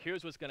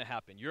 here's what's going to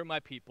happen. You're my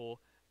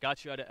people,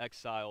 got you out of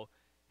exile.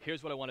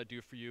 Here's what I want to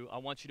do for you. I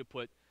want you to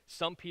put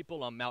some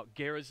people on Mount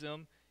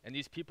Gerizim, and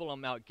these people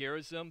on Mount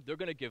Gerizim, they're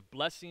going to give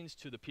blessings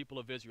to the people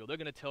of Israel. They're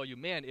going to tell you,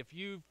 man, if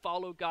you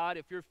follow God,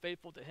 if you're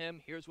faithful to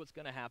him, here's what's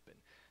going to happen.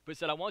 But he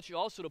said, I want you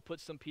also to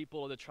put some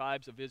people of the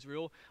tribes of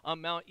Israel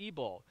on Mount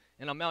Ebal.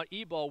 And on Mount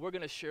Ebal, we're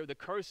going to share the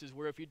curses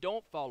where if you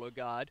don't follow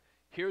God,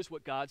 here's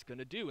what God's going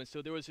to do. And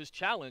so there was this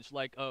challenge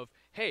like of,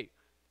 hey,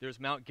 there's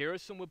Mount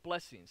Gerizim with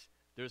blessings.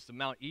 There's the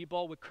Mount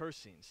Ebal with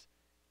cursings.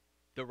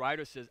 The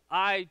writer says,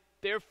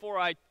 therefore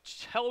I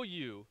tell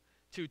you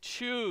to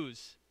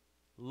choose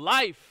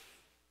life.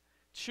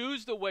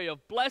 Choose the way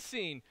of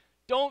blessing.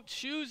 Don't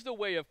choose the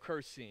way of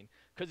cursing.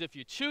 Because if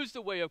you choose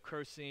the way of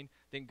cursing,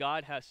 then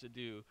God has to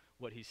do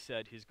what he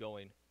said he's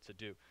going to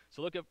do.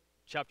 So look at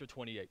chapter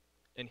 28.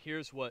 And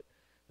here's what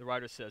the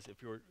writer says.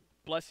 If you're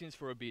blessings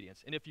for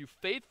obedience. And if you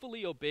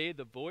faithfully obey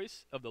the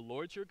voice of the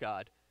Lord your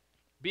God,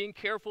 being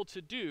careful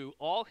to do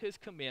all his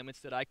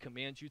commandments that I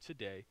command you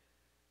today,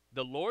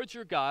 the Lord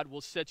your God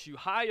will set you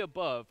high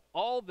above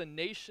all the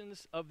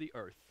nations of the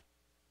earth.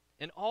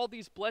 And all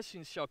these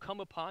blessings shall come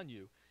upon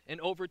you and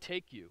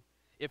overtake you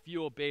if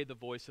you obey the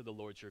voice of the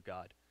Lord your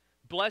God.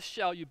 Blessed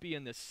shall you be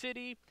in the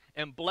city,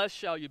 and blessed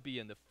shall you be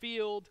in the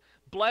field.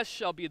 Blessed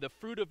shall be the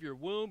fruit of your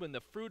womb, and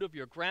the fruit of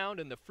your ground,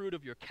 and the fruit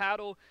of your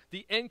cattle,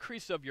 the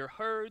increase of your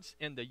herds,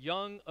 and the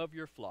young of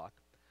your flock.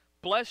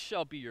 Blessed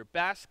shall be your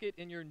basket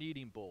and your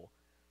kneading bowl.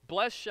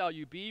 Blessed shall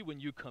you be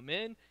when you come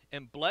in,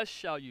 and blessed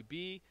shall you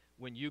be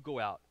when you go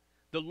out.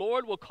 The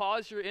Lord will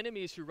cause your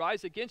enemies who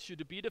rise against you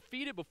to be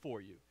defeated before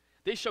you.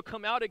 They shall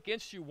come out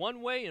against you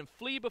one way and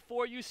flee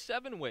before you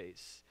 7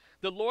 ways.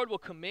 The Lord will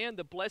command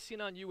the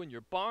blessing on you in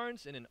your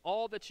barns and in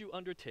all that you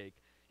undertake,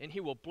 and he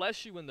will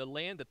bless you in the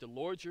land that the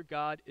Lord your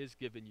God is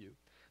giving you.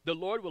 The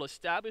Lord will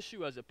establish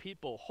you as a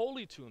people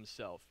holy to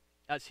himself,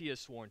 as he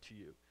has sworn to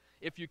you,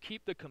 if you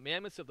keep the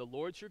commandments of the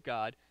Lord your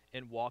God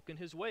and walk in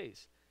his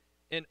ways.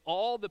 And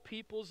all the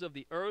peoples of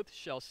the earth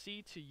shall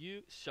see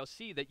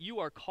that you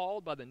are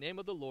called by the name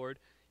of the Lord,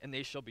 and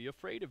they shall be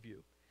afraid of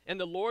you. And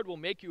the Lord will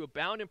make you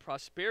abound in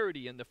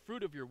prosperity, in the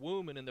fruit of your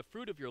womb, and in the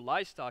fruit of your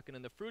livestock, and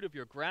in the fruit of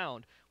your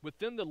ground,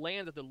 within the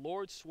land that the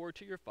Lord swore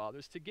to your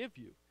fathers to give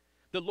you.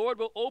 The Lord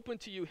will open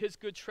to you his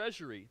good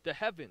treasury, the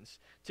heavens,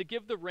 to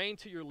give the rain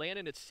to your land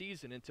in its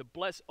season, and to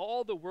bless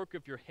all the work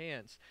of your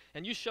hands.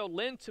 And you shall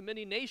lend to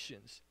many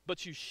nations,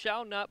 but you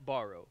shall not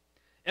borrow.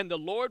 And the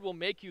Lord will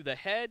make you the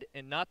head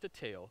and not the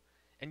tail,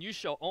 and you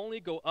shall only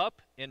go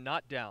up and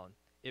not down,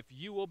 if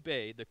you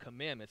obey the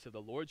commandments of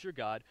the Lord your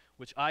God,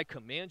 which I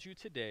command you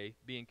today,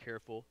 being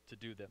careful to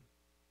do them.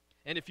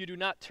 And if you do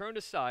not turn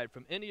aside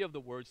from any of the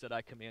words that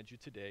I command you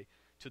today,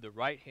 to the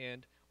right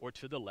hand or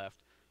to the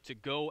left, to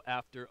go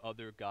after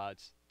other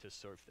gods to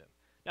serve them.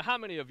 Now, how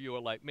many of you are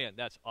like, man,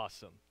 that's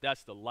awesome.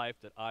 That's the life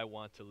that I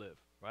want to live,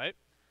 right?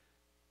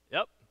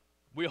 Yep.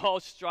 We all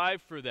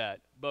strive for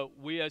that, but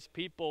we as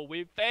people,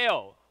 we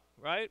fail,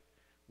 right?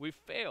 We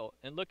fail.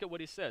 And look at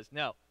what he says.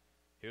 Now,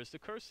 here's the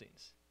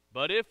cursings.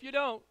 But if you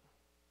don't,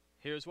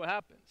 here's what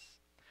happens.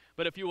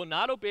 But if you will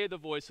not obey the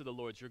voice of the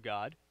Lord your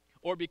God,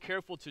 or be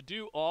careful to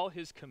do all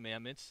his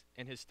commandments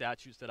and his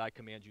statutes that I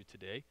command you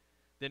today,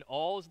 then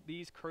all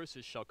these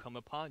curses shall come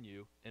upon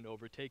you and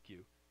overtake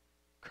you.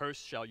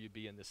 Cursed shall you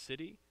be in the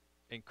city,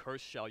 and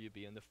cursed shall you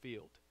be in the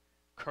field.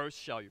 Cursed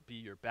shall be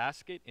your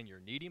basket and your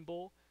kneading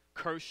bowl.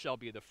 Cursed shall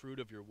be the fruit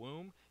of your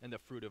womb and the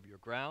fruit of your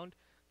ground,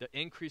 the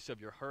increase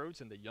of your herds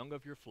and the young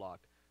of your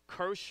flock.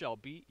 Cursed shall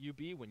you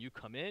be when you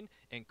come in,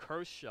 and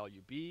cursed shall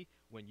you be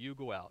when you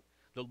go out.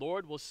 The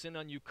Lord will send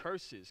on you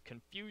curses,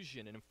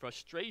 confusion, and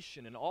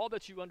frustration in all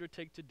that you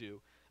undertake to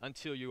do,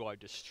 until you are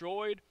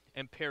destroyed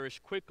and perish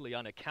quickly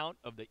on account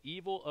of the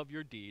evil of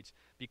your deeds,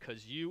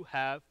 because you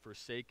have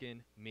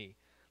forsaken me.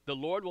 The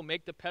Lord will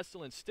make the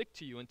pestilence stick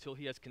to you until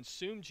he has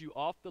consumed you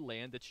off the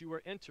land that you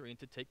are entering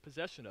to take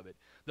possession of it.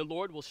 The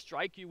Lord will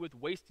strike you with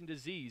wasting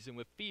disease, and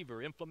with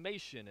fever,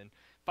 inflammation, and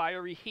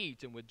fiery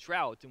heat, and with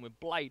drought, and with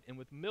blight, and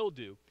with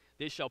mildew.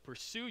 They shall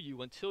pursue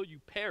you until you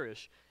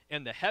perish,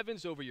 and the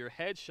heavens over your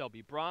head shall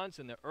be bronze,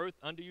 and the earth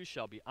under you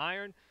shall be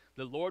iron.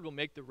 The Lord will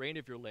make the rain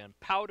of your land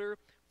powder.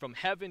 From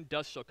heaven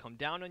dust shall come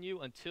down on you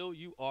until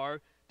you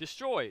are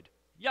destroyed.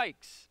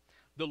 Yikes.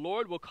 The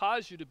Lord will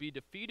cause you to be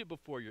defeated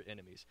before your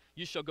enemies.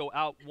 You shall go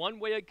out one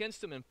way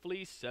against them and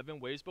flee 7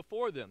 ways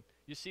before them.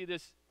 You see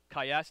this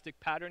chiastic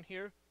pattern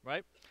here,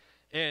 right?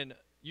 And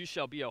you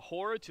shall be a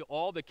horror to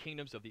all the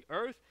kingdoms of the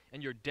earth,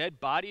 and your dead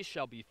bodies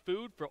shall be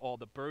food for all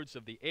the birds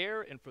of the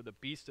air and for the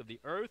beasts of the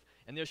earth,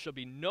 and there shall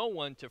be no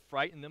one to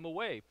frighten them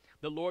away.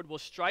 The Lord will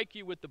strike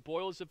you with the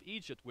boils of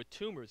Egypt, with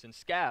tumors and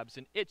scabs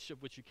and itch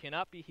of which you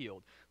cannot be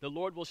healed. The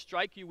Lord will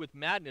strike you with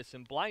madness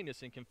and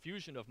blindness and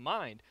confusion of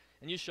mind,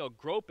 and you shall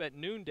grope at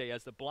noonday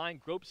as the blind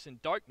gropes in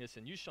darkness,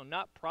 and you shall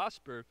not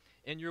prosper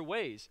in your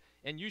ways,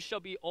 and you shall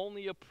be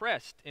only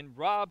oppressed and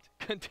robbed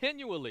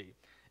continually,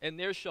 and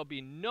there shall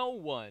be no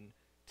one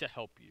to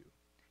help you.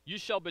 You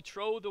shall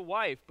betroth a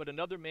wife, but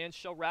another man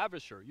shall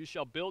ravish her. You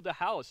shall build a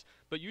house,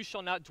 but you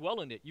shall not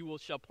dwell in it. You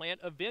shall plant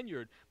a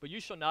vineyard, but you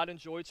shall not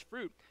enjoy its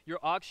fruit. Your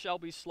ox shall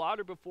be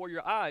slaughtered before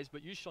your eyes,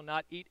 but you shall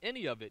not eat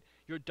any of it.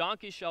 Your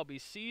donkey shall be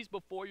seized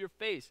before your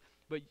face,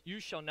 but you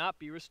shall not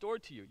be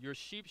restored to you. Your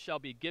sheep shall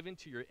be given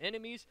to your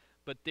enemies,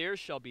 but there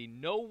shall be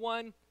no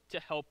one to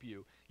help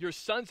you. Your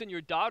sons and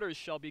your daughters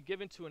shall be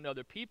given to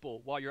another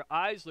people, while your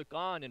eyes look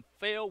on and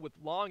fail with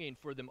longing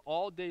for them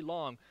all day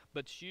long,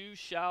 but you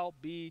shall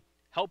be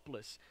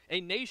helpless. A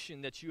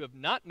nation that you have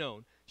not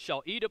known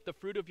shall eat up the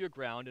fruit of your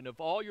ground and of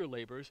all your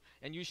labors,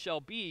 and you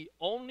shall be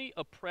only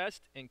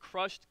oppressed and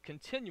crushed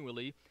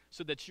continually,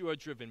 so that you are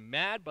driven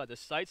mad by the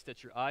sights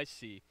that your eyes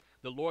see.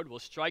 The Lord will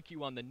strike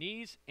you on the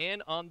knees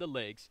and on the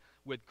legs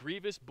with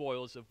grievous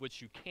boils of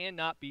which you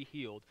cannot be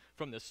healed,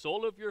 from the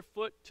sole of your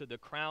foot to the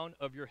crown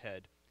of your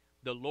head.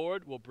 The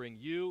Lord will bring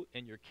you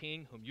and your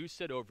king, whom you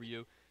set over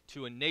you,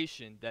 to a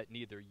nation that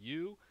neither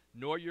you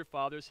nor your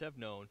fathers have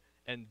known,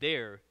 and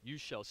there you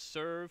shall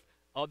serve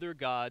other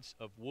gods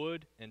of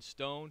wood and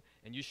stone,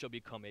 and you shall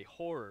become a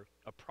horror,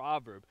 a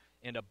proverb,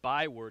 and a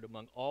byword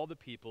among all the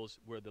peoples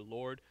where the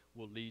Lord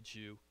will lead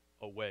you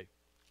away.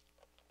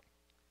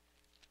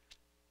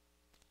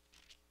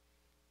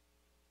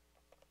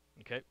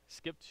 Okay,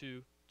 skip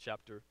to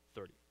chapter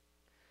 30.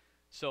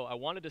 So I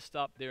wanted to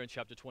stop there in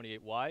chapter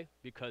 28. Why?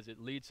 Because it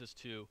leads us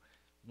to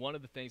one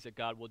of the things that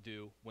God will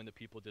do when the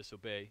people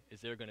disobey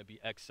is they're going to be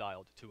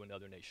exiled to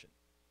another nation.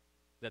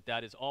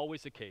 That is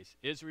always the case.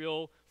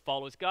 Israel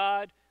follows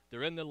God.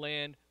 They're in the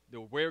land.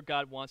 They're where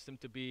God wants them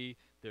to be.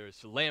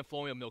 There's land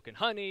flowing with milk and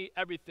honey.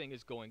 Everything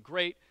is going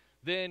great.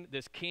 Then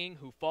this king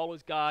who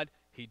follows God,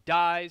 he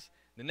dies.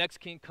 The next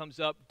king comes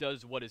up,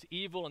 does what is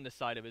evil in the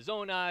sight of his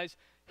own eyes.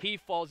 He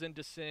falls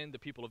into sin. The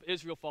people of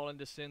Israel fall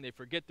into sin. They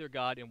forget their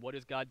God. And what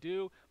does God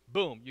do?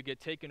 Boom, you get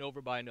taken over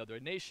by another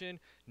nation.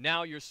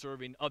 Now you're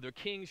serving other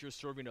kings. You're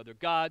serving other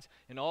gods.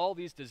 And all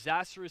these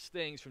disastrous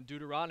things from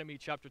Deuteronomy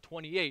chapter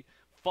 28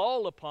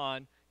 fall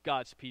upon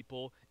God's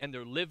people, and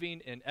they're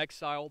living in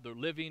exile, they're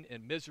living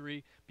in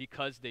misery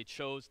because they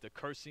chose the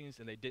cursings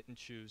and they didn't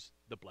choose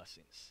the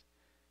blessings.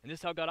 And this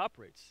is how God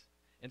operates.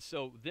 And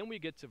so then we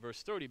get to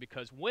verse 30,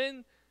 because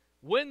when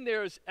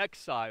there's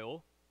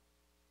exile,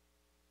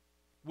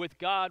 with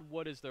God,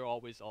 what is there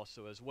always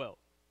also as well?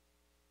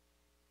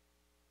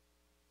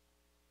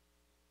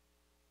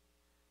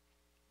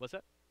 What's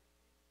that?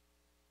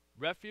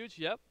 Refuge,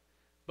 yep.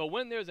 But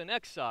when there's an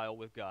exile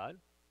with God,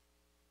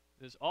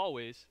 there's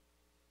always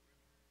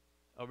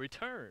a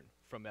return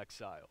from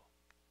exile,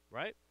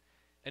 right?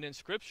 And in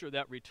Scripture,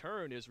 that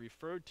return is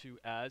referred to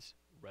as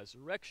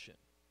resurrection.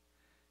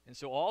 And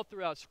so all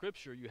throughout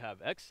Scripture, you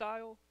have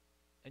exile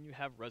and you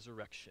have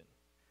resurrection.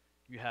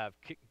 You have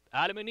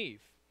Adam and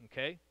Eve,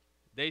 okay?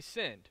 They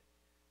sinned.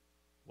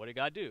 What did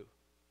God do?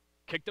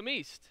 Kicked them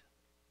east.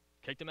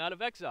 Kicked them out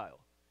of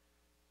exile.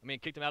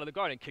 Kicked them out of the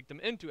garden, kicked them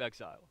into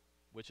exile,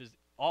 which is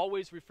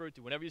always referred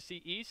to. Whenever you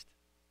see east,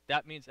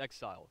 that means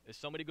exile. If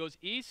somebody goes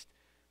east,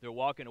 they're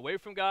walking away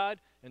from God,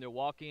 and they're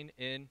walking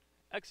in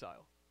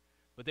exile.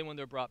 But then when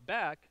they're brought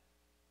back,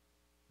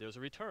 there's a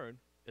return.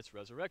 It's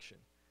resurrection.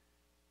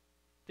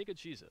 Think of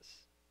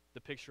Jesus,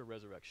 the picture of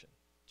resurrection.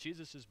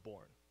 Jesus is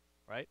born,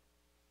 right?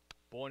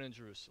 Born in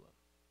Jerusalem.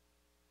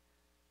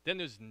 Then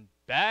there's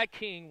bad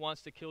king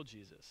wants to kill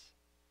Jesus.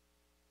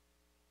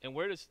 And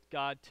where does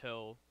God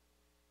tell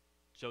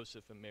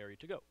Joseph and Mary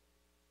to go?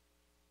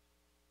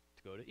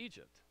 To go to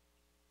Egypt.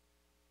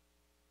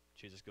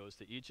 Jesus goes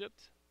to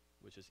Egypt,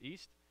 which is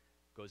east,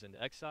 goes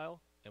into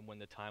exile, and when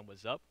the time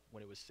was up,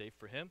 when it was safe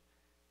for him,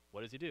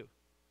 what does he do?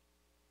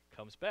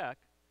 Comes back.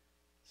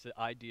 It's the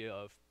idea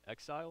of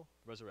exile,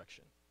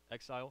 resurrection.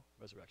 Exile,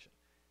 resurrection.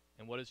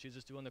 And what does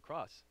Jesus do on the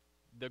cross?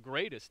 The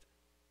greatest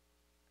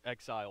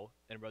exile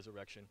and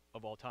resurrection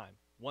of all time.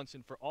 Once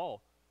and for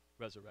all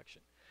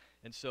resurrection.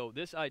 And so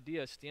this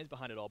idea stands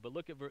behind it all. But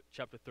look at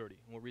chapter 30,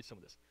 and we'll read some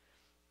of this.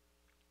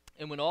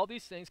 And when all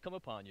these things come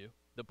upon you,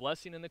 the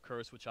blessing and the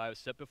curse which I have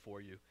set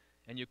before you,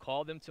 and you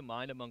call them to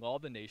mind among all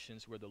the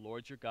nations where the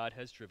Lord your God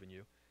has driven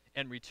you,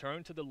 and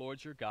return to the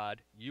Lord your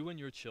God, you and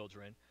your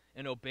children,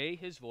 and obey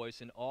his voice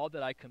in all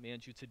that I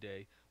command you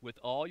today, with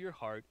all your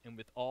heart and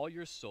with all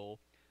your soul,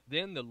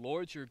 then the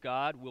Lord your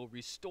God will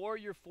restore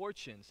your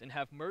fortunes and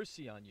have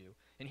mercy on you,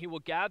 and he will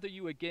gather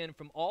you again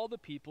from all the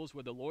peoples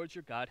where the Lord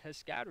your God has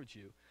scattered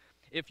you.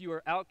 If you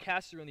are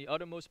outcast or in the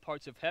uttermost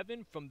parts of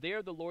heaven, from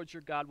there the Lord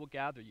your God will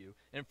gather you,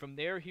 and from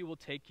there he will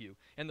take you.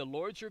 And the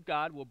Lord your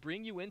God will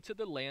bring you into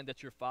the land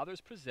that your fathers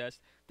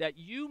possessed, that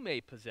you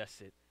may possess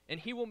it. And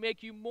he will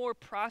make you more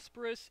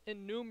prosperous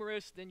and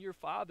numerous than your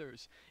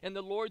fathers. And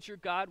the Lord your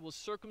God will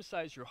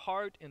circumcise your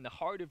heart and the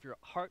heart of your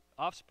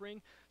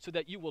offspring, so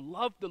that you will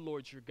love the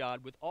Lord your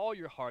God with all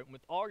your heart and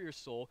with all your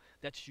soul,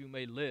 that you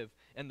may live.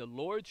 And the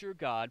Lord your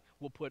God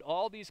will put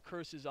all these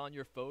curses on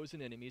your foes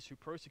and enemies who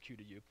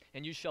persecuted you.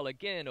 And you shall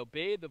again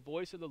obey the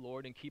voice of the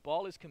Lord and keep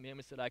all his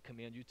commandments that I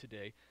command you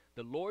today.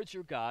 The Lord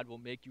your God will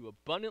make you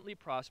abundantly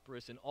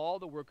prosperous in all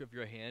the work of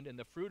your hand, in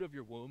the fruit of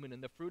your womb, and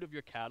in the fruit of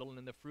your cattle, and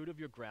in the fruit of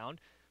your ground.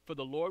 For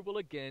the Lord will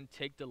again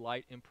take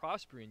delight in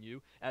prospering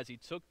you, as he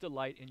took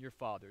delight in your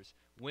fathers,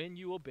 when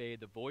you obey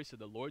the voice of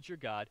the Lord your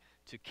God,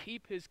 to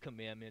keep his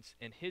commandments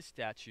and his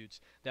statutes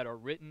that are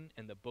written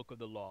in the book of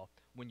the law,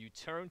 when you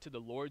turn to the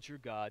Lord your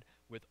God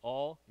with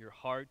all your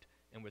heart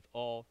and with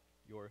all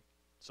your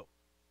soul.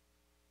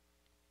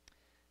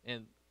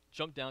 And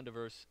jump down to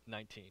verse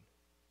 19.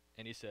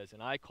 And he says,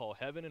 and I call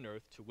heaven and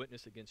earth to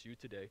witness against you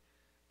today,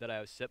 that I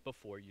have set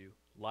before you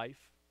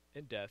life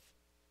and death,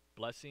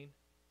 blessing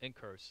and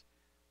curse.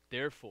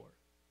 Therefore,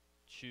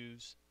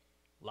 choose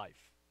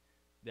life,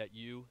 that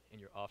you and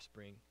your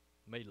offspring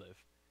may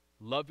live,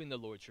 loving the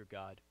Lord your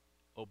God,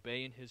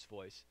 obeying his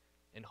voice,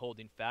 and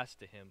holding fast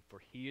to him, for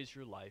he is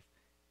your life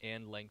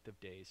and length of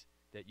days,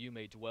 that you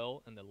may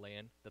dwell in the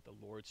land that the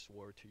Lord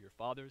swore to your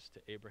fathers,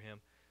 to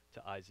Abraham,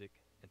 to Isaac,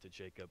 and to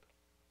Jacob,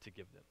 to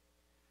give them.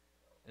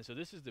 And so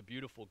this is the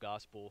beautiful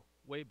gospel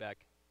way back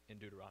in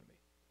Deuteronomy.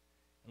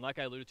 And like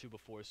I alluded to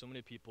before, so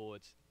many people,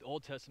 the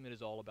Old Testament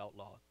is all about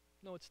law.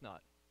 No, it's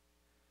not.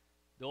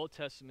 The Old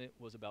Testament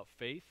was about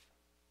faith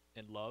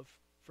and love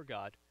for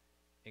God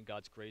and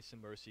God's grace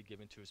and mercy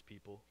given to his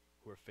people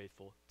who are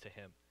faithful to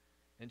him.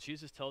 And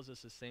Jesus tells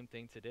us the same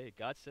thing today.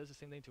 God says the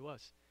same thing to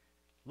us.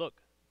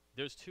 Look,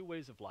 there's two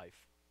ways of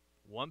life.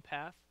 One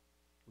path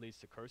leads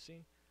to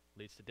cursing,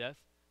 leads to death.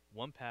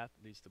 One path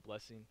leads to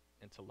blessing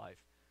and to life.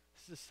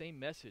 This is the same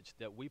message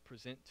that we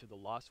present to the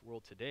lost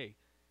world today.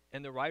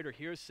 And the writer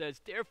here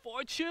says,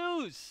 therefore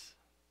choose.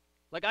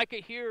 Like I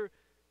could hear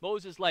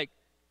Moses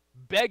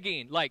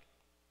begging,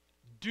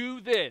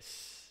 do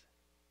this.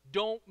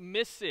 Don't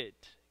miss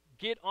it.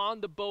 Get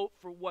on the boat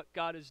for what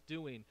God is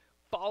doing.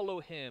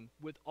 Follow him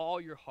with all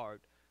your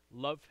heart.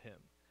 Love him.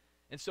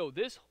 And so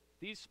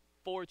these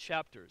 4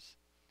 chapters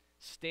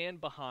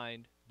stand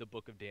behind the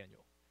book of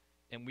Daniel.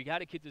 And we got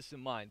to keep this in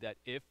mind, that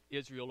if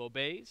Israel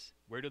obeys,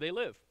 where do they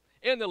live?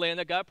 In the land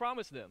that God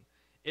promised them.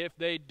 If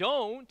they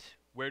don't,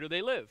 where do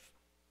they live?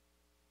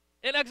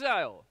 In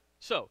exile.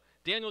 So,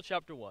 Daniel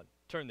chapter 1.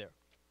 Turn there.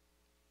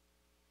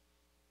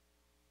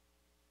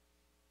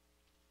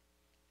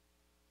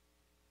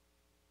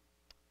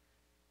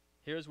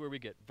 here's where we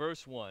get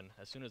verse 1.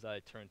 As soon as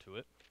I turn to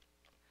it,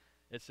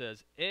 it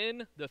says,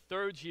 "In the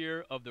 3rd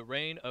year of the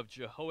reign of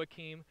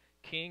Jehoiakim,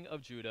 king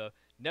of Judah,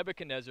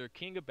 Nebuchadnezzar,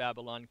 king of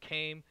Babylon,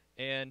 came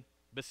and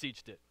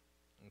besieged it."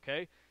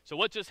 Okay? So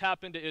what just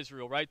happened to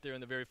Israel right there in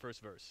the very first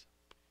verse?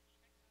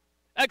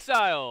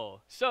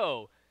 Exile.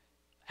 So,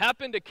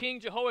 happened to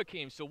King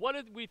Jehoiakim. So what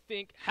did we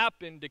think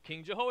happened to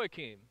King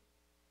Jehoiakim?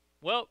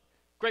 Well,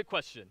 great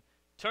question.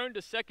 Turn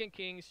to 2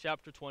 Kings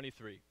chapter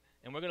 23.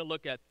 And we're going to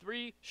look at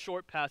 3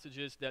 short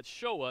passages that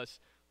show us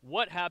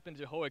what happened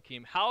to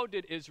Jehoiakim. How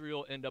did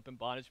Israel end up in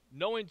bondage?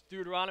 Knowing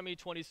Deuteronomy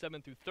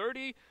 27 through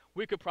 30,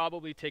 we could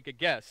probably take a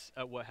guess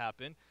at what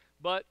happened.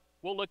 But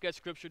we'll look at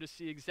Scripture to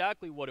see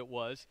exactly what it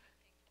was.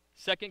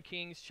 2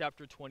 Kings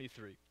chapter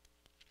 23.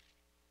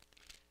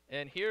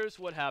 And here's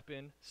what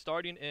happened,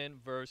 starting in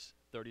verse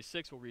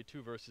 36. We'll read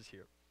 2 verses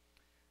here.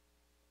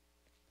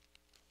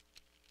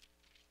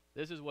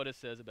 This is what it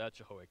says about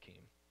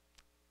Jehoiakim.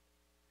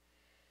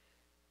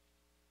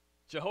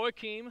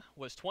 Jehoiakim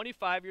was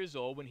 25 years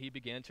old when he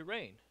began to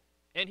reign,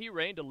 and he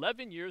reigned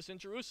 11 years in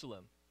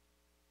Jerusalem.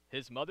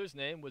 His mother's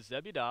name was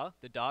Zebidah,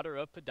 the daughter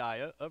of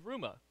Pedaiah of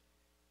Rumah.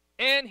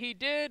 And he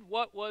did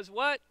what was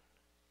what?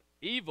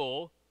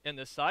 Evil in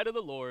the sight of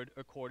the Lord,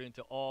 according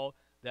to all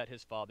that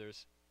his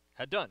fathers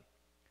had done.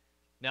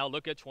 Now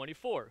look at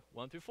 24,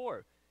 1 through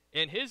 4.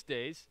 In his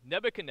days,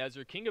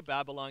 Nebuchadnezzar, king of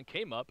Babylon,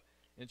 came up,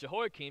 and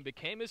Jehoiakim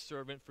became his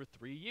servant for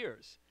 3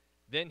 years.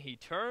 Then he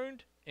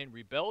turned and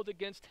rebelled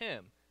against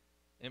him.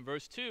 And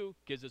verse 2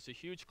 gives us a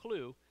huge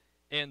clue.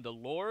 And the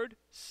Lord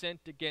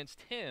sent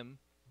against him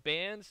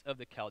bands of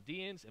the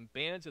Chaldeans and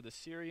bands of the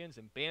Syrians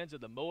and bands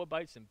of the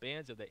Moabites and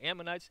bands of the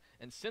Ammonites,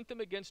 and sent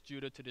them against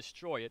Judah to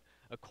destroy it,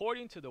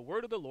 according to the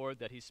word of the Lord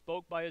that he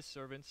spoke by his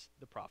servants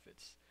the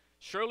prophets.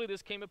 Surely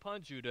this came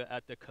upon Judah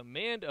at the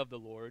command of the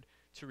Lord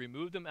to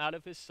remove them out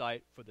of his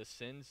sight for the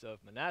sins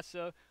of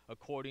Manasseh,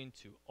 according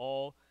to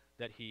all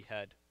that he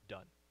had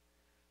done.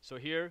 So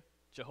here,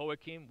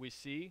 Jehoiakim, we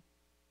see,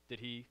 did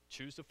he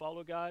choose to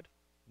follow God?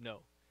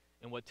 No.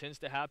 And what tends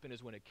to happen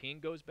is when a king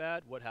goes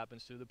bad, what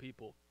happens to the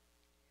people?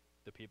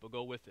 The people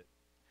go with it.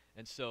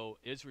 And so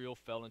Israel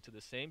fell into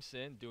the same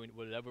sin, doing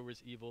whatever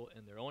was evil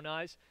in their own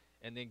eyes.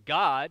 And then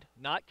God,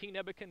 not King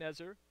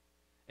Nebuchadnezzar,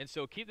 and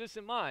so keep this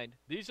in mind,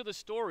 these are the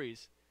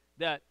stories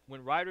that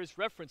when writers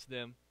reference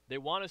them, they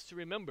want us to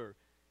remember.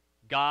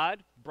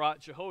 God brought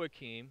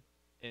Jehoiakim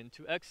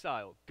into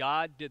exile.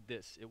 God did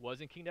this. It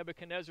wasn't King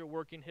Nebuchadnezzar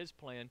working his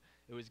plan.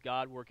 It was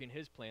God working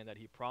his plan that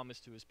he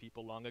promised to his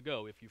people long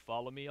ago. If you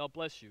follow me, I'll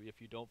bless you.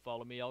 If you don't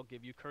follow me, I'll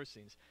give you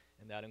cursings.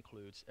 And that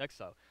includes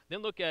exile.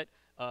 Then look at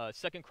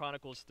 2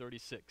 Chronicles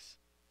 36.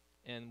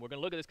 And we're going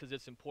to look at this because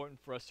it's important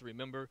for us to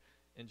remember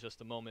in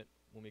just a moment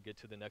when we get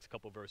to the next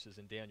couple verses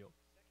in Daniel.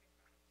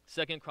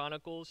 2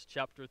 Chronicles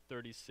chapter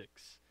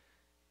 36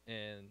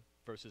 and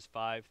verses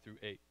 5 through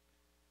 8.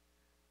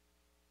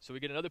 So we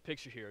get another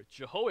picture here.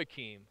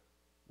 Jehoiakim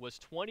was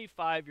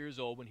 25 years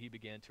old when he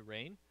began to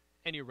reign,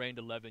 and he reigned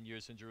 11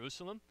 years in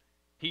Jerusalem.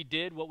 He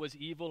did what was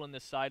evil in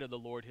the sight of the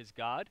Lord his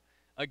God.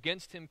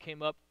 Against him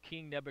came up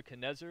King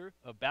Nebuchadnezzar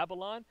of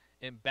Babylon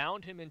and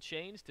bound him in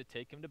chains to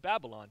take him to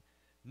Babylon.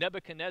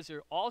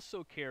 Nebuchadnezzar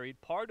also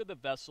carried part of the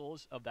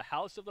vessels of the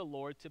house of the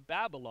Lord to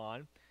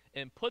Babylon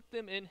and put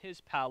them in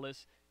his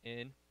palace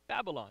in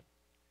Babylon.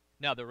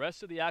 Now the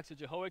rest of the acts of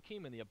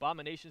Jehoiakim and the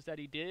abominations that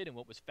he did and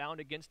what was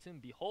found against him,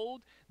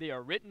 behold, they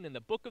are written in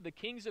the book of the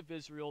kings of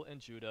Israel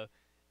and Judah,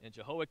 and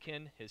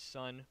Jehoiakim his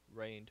son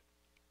reigned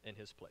in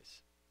his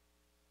place.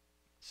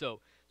 So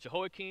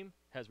Jehoiakim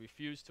has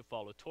refused to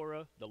follow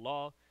Torah, the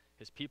law.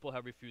 His people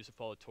have refused to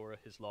follow Torah,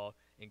 his law,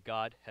 and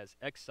God has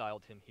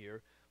exiled him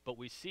here. But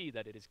we see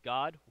that it is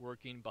God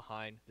working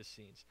behind the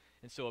scenes.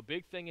 And so a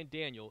big thing in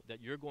Daniel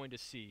that you're going to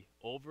see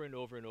over and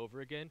over and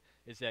over again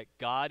is that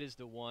God is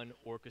the one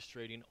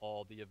orchestrating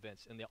all the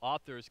events. And the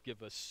authors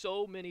give us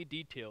so many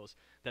details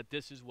that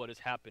this is what is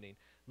happening.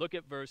 Look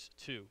at verse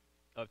 2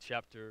 of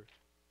chapter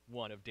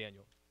 1 of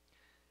Daniel.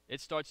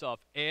 It starts off,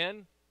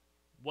 and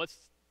what's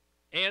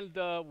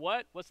the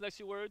what? What's the next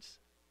few words?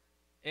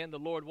 And the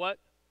Lord what?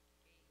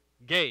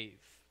 Gave.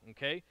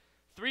 Okay?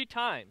 3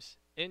 times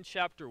in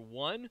chapter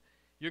 1,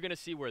 you're going to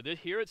see where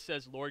here it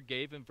says Lord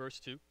gave in verse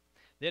 2.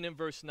 Then in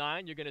verse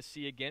 9, you're going to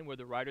see again where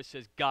the writer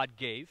says God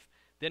gave.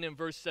 Then in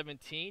verse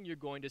 17, you're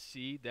going to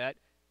see that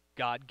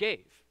God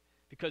gave.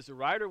 Because the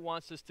writer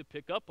wants us to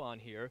pick up on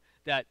here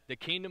that the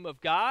kingdom of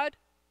God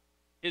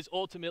is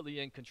ultimately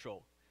in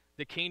control.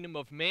 The kingdom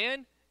of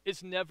man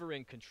is never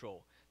in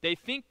control. They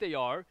think they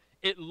are.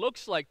 It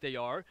looks like they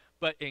are.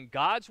 But in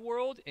God's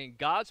world, in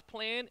God's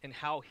plan, and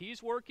how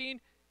he's working,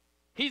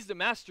 he's the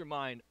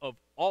mastermind of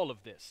all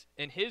of this.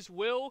 And his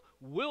will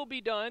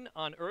be done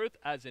on earth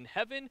as in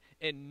heaven,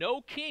 and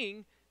no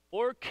king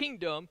or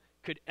kingdom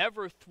could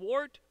ever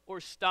thwart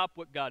or stop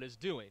what God is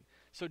doing.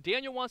 So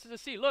Daniel wants us to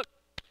see, look,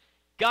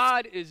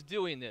 God is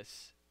doing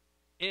this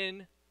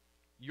in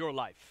your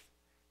life.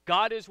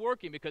 God is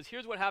working, because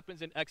here's what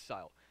happens in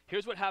exile.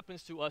 Here's what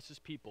happens to us as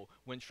people.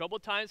 When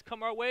troubled times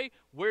come our way,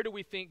 where do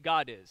we think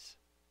God is?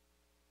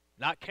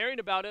 Not caring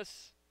about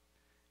us,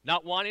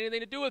 not wanting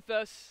anything to do with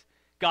us.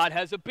 God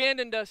has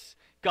abandoned us.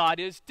 God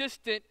is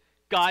distant.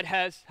 God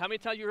has, how many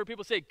times you heard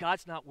people say,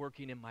 God's not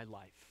working in my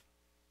life?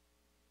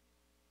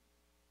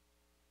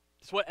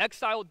 It's what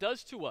exile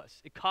does to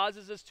us. It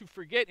causes us to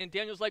forget. And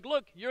Daniel's like,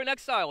 look, you're in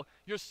exile.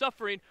 You're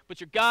suffering,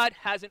 but your God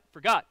hasn't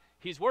forgot.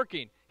 He's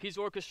working. He's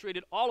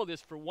orchestrated all of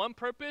this for one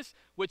purpose,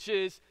 which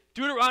is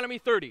Deuteronomy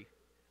 30,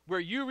 where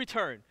you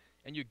return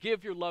and you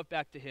give your love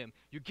back to him.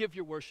 You give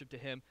your worship to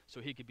him so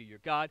he can be your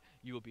God.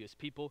 You will be his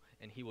people,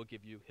 and he will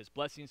give you his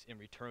blessings and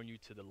return you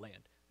to the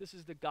land. This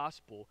is the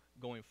gospel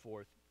going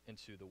forth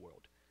into the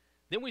world.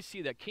 Then we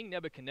see that King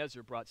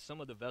Nebuchadnezzar brought some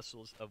of the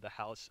vessels of the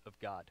house of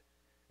God.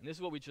 And this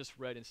is what we just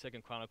read in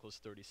 2 Chronicles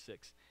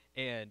 36.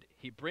 And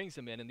he brings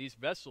them in, and these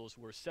vessels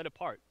were set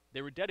apart.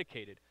 They were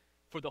dedicated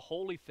for the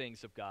holy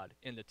things of God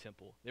in the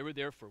temple. They were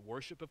there for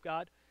worship of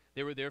God.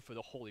 They were there for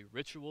the holy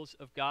rituals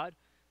of God,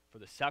 for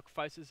the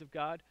sacrifices of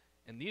God.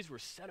 And these were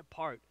set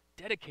apart,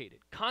 dedicated,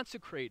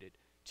 consecrated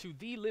to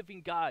the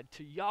living God,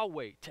 to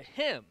Yahweh, to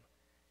him.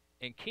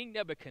 And King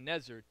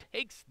Nebuchadnezzar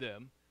takes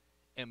them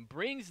and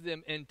brings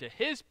them into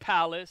his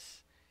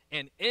palace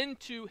and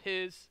into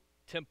his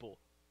temple.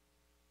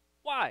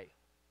 Why?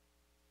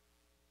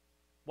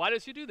 Why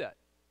does he do that?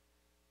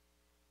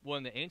 Well,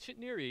 in the ancient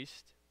Near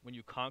East, when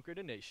you conquered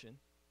a nation,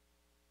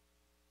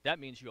 that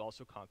means you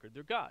also conquered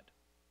their God.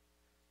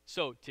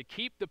 So to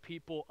keep the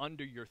people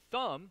under your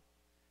thumb,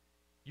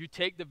 you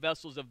take the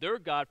vessels of their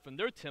God from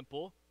their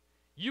temple,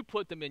 you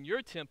put them in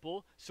your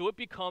temple, so it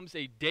becomes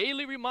a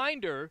daily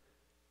reminder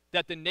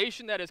that the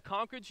nation that has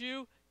conquered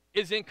you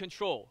is in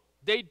control.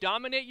 They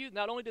dominate you.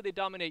 Not only do they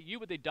dominate you,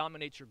 but they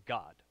dominate your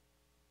God.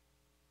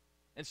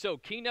 And so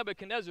King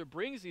Nebuchadnezzar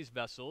brings these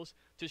vessels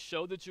to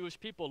show the Jewish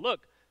people,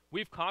 look,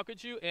 we've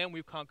conquered you and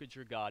we've conquered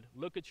your God.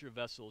 Look at your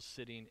vessels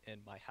sitting in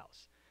my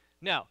house.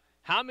 Now,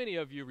 how many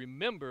of you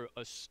remember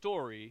a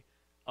story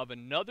of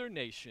another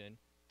nation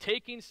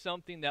taking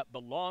something that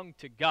belonged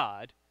to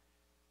God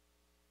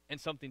and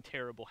something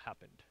terrible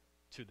happened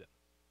to them?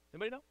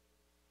 Anybody know?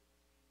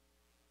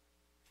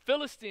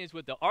 Philistines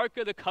with the Ark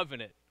of the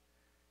Covenant.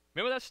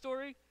 Remember that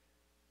story?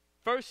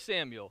 1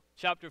 Samuel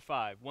chapter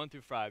 5, 1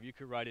 through 5. You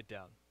could write it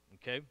down.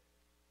 Okay?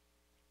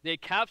 They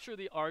capture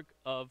the Ark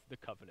of the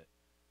Covenant,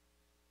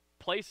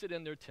 place it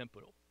in their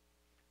temple,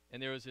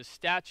 and there is a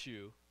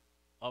statue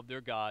of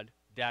their god,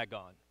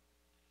 Dagon.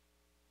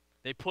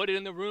 They put it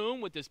in the room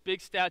with this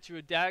big statue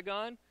of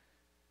Dagon.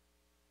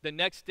 The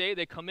next day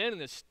they come in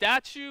and the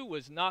statue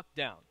was knocked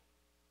down.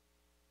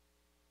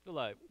 They're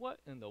like, what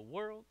in the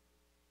world?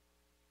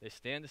 They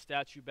stand the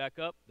statue back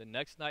up. The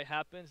next night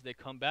happens. They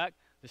come back.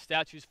 The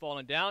statue's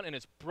fallen down and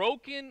it's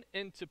broken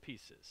into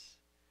pieces.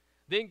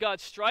 Then God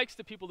strikes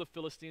the people of the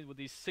Philistines with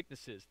these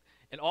sicknesses.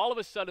 And all of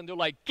a sudden, they're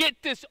like,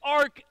 get this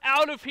ark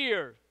out of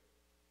here.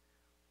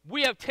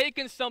 We have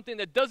taken something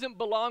that doesn't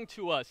belong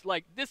to us.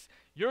 Like this,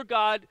 your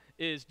God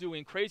is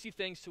doing crazy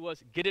things to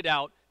us. Get it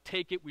out.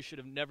 Take it. We should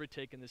have never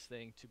taken this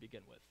thing to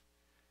begin with.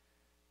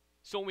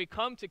 So when we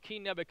come to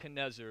King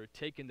Nebuchadnezzar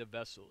taking the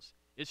vessels,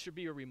 it should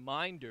be a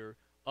reminder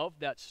of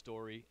that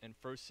story in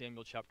 1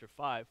 Samuel chapter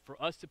 5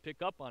 for us to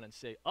pick up on and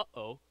say,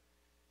 uh-oh,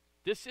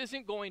 this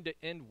isn't going to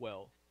end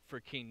well for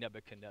King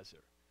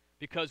Nebuchadnezzar,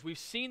 because we've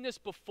seen this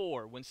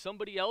before. When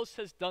somebody else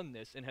has done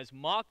this and has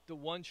mocked the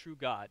one true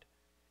God,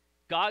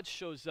 God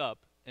shows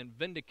up and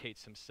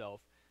vindicates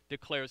himself,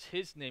 declares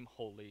his name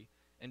holy,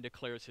 and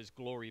declares his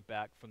glory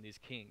back from these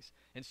kings.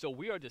 And so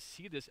we are to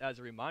see this as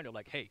a reminder,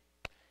 like, hey,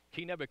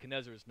 King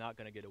Nebuchadnezzar is not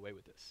going to get away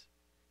with this,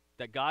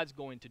 that God's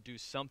going to do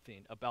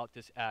something about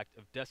this act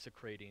of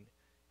desecrating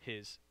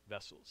his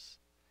vessels.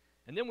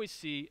 And then we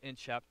see in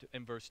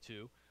verse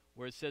 2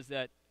 where it says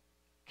that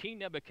King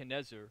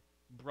Nebuchadnezzar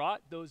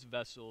brought those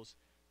vessels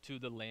to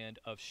the land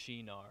of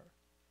Shinar.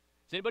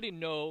 Does anybody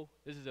know,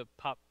 this is a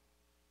pop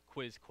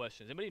quiz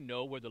question, does anybody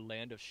know where the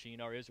land of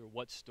Shinar is or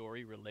what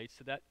story relates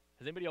to that?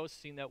 Has anybody else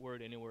seen that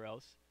word anywhere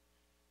else?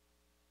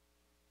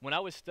 When I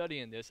was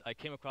studying this, I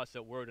came across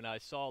that word and I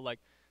saw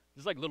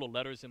there's like little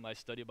letters in my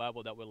study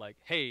Bible that were like,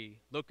 hey,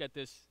 look at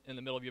this in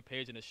the middle of your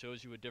page and it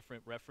shows you a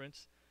different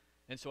reference.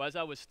 And so as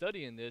I was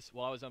studying this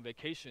while I was on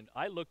vacation,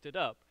 I looked it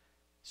up.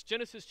 It's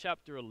Genesis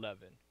chapter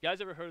 11. You guys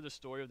ever heard of the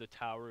story of the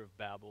Tower of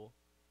Babel?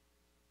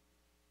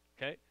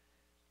 Okay.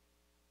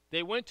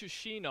 They went to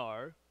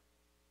Shinar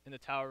in the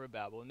Tower of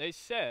Babel, and they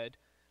said,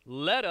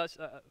 let us,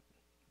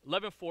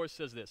 11:4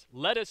 says this,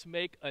 let us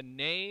make a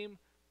name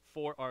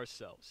for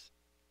ourselves.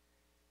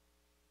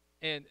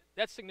 And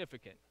that's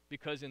significant,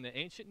 because in the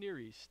ancient Near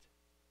East,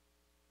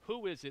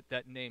 who is it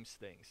that names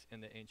things in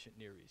the ancient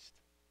Near East?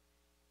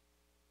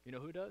 You know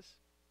who does?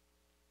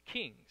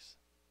 Kings.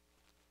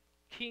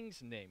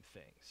 Kings name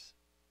things.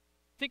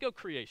 Think of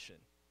creation.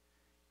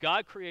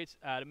 God creates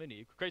Adam and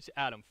Eve, creates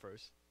Adam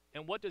first,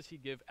 and what does he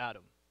give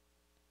Adam?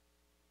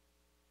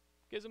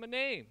 Gives him a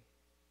name.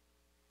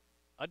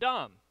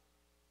 Adam,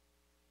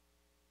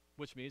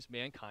 which means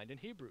mankind in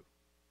Hebrew.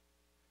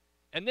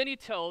 And then he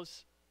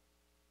tells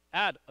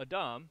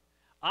Adam,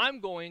 I'm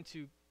going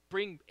to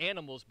bring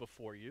animals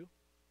before you.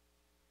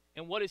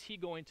 And what is he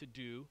going to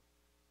do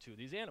to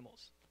these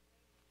animals?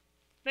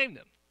 Name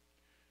them.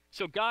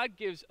 So God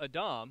gives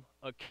Adam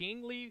a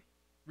kingly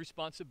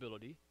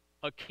responsibility,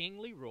 a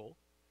kingly role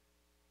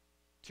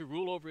to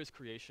rule over his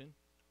creation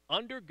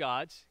under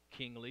God's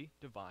kingly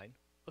divine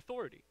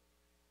authority.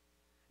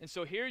 And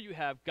so here you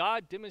have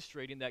God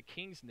demonstrating that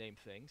kings name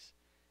things.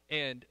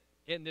 And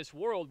in this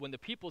world, when the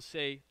people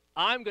say,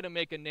 I'm going to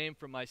make a name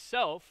for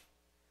myself,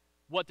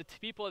 what the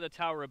people at the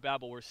Tower of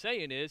Babel were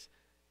saying is,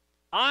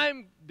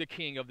 I'm the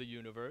king of the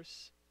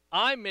universe.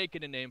 I'm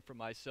making a name for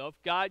myself.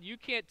 God, you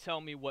can't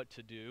tell me what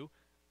to do.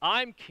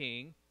 I'm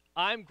king.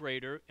 I'm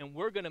greater. And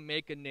we're going to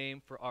make a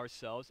name for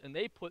ourselves. And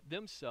they put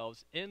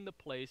themselves in the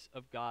place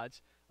of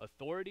God's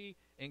authority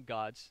and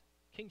God's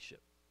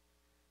kingship.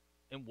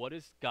 And what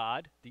does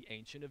God, the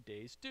Ancient of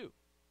Days, do?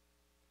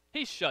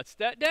 He shuts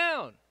that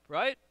down,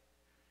 right?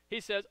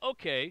 He says,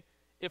 okay,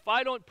 if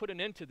I don't put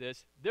an end to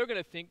this, they're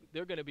going to think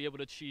they're going to be able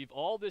to achieve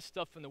all this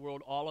stuff in the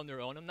world all on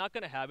their own. I'm not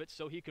going to have it.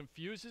 So he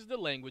confuses the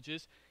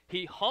languages.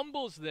 He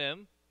humbles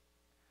them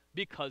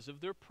because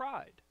of their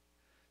pride.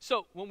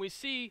 So when we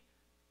see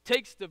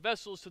takes the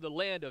vessels to the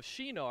land of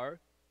Shinar,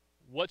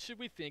 what should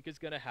we think is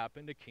going to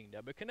happen to King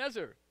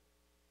Nebuchadnezzar?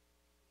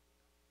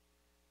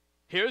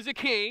 Here's a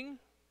king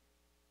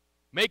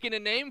making a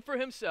name for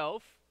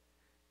himself,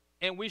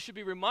 and we should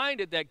be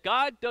reminded that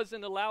God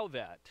doesn't allow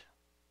that.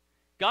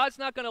 God's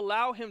not going to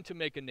allow him to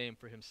make a name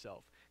for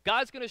himself.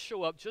 God's going to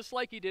show up just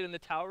like he did in the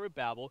Tower of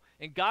Babel,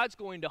 and God's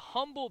going to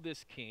humble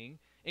this king,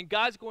 and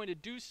God's going to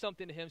do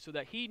something to him so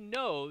that he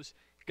knows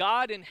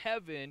God in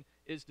heaven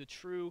is the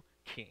true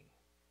king,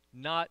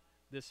 not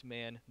this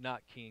man,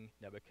 not King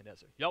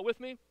Nebuchadnezzar. Y'all with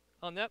me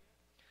on that?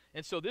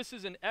 And so this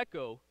is an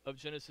echo of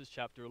Genesis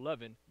chapter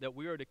 11 that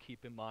we are to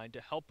keep in mind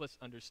to help us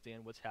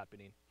understand what's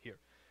happening here.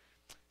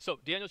 So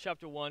Daniel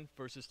chapter 1,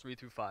 verses 3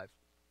 through 5.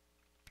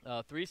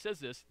 3 says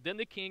this, Then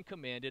the king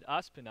commanded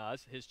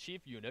Ashpenaz, his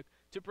chief eunuch,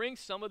 to bring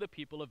some of the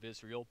people of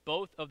Israel,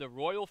 both of the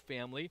royal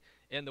family,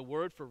 and the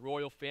word for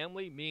royal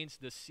family means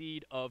the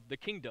seed of the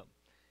kingdom.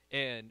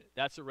 And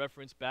that's a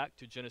reference back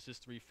to Genesis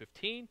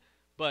 3:15.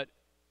 But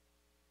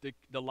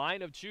the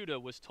line of Judah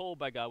was told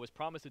by God, was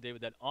promised to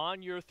David that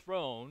on your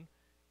throne,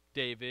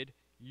 David,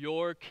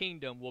 your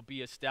kingdom will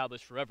be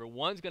established forever.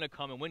 One's going to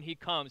come, and when he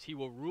comes, he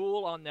will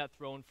rule on that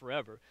throne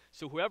forever.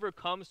 So whoever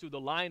comes through the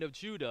line of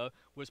Judah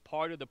was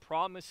part of the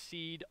promised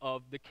seed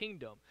of the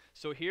kingdom.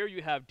 So here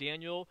you have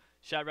Daniel,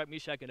 Shadrach,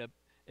 Meshach,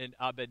 and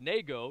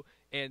Abednego,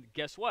 and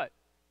guess what?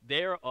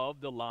 They're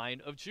of the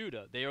line of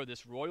Judah. They are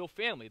this royal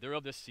family. They're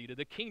of the seed of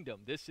the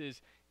kingdom. This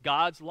is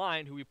God's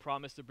line, who he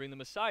promised to bring the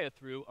Messiah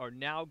through, are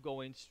now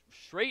going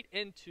straight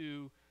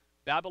into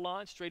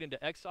Babylon, straight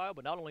into exile.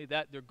 But not only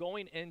that, they're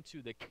going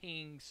into the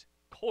king's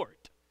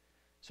court.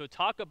 So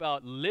talk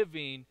about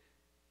living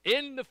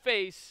in the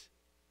face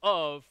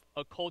of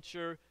a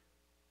culture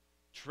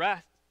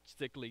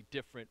drastically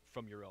different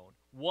from your own.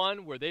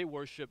 One where they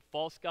worship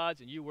false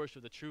gods and you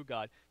worship the true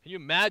God. Can you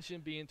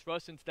imagine being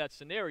thrust into that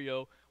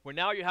scenario where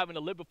now you're having to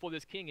live before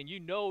this king and you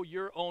know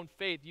your own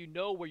faith, you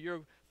know where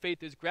your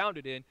faith is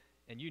grounded in,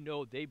 and you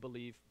know they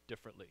believe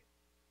differently?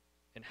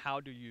 And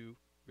how do you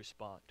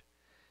respond?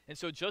 And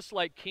so just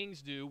like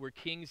kings do, where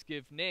kings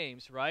give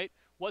names, right?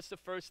 What's the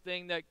first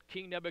thing that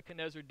King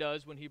Nebuchadnezzar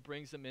does when he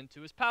brings them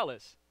into his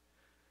palace?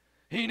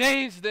 He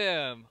names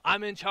them.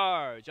 I'm in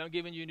charge. I'm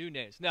giving you new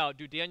names. Now,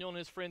 do Daniel and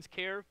his friends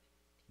care?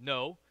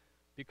 No,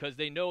 because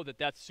they know that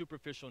that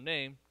superficial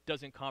name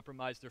doesn't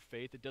compromise their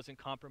faith. It doesn't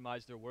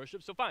compromise their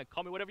worship. So fine,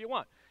 call me whatever you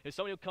want. If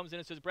somebody comes in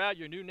and says, Brad,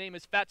 your new name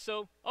is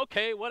Fatso,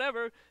 okay,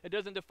 whatever. It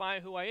doesn't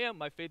define who I am.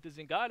 My faith is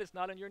in God. It's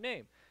not in your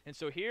name. And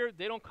so here,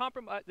 they don't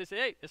compromise. They say,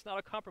 hey, it's not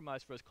a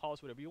compromise for us. Call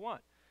us whatever you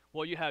want.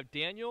 Well, you have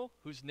Daniel,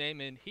 whose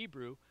name in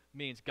Hebrew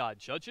means God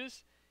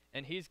judges,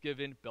 and he's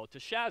given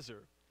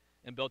Belteshazzar.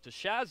 And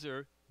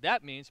Belteshazzar,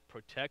 that means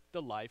protect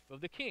the life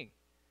of the king.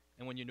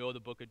 And when you know the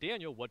book of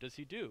Daniel, what does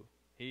he do?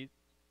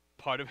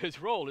 Part of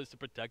his role is to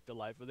protect the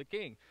life of the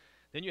king.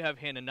 Then you have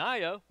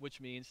Hananiah,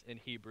 which means in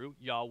Hebrew,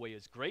 Yahweh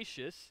is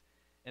gracious,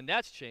 and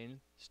that's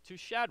changed to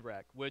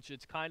Shadrach, which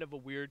it's kind of a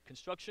weird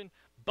construction,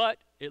 but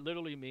it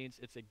literally means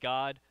it's a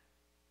god.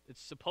 It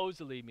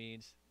supposedly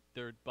means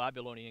their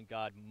Babylonian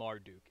god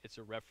Marduk. It's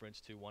a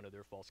reference to one of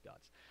their false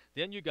gods.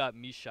 Then you got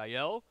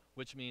Mishael,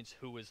 which means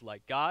who is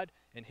like God,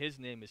 and his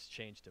name is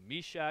changed to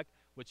Meshach,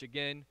 which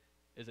again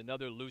is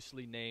another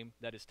loosely name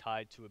that is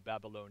tied to a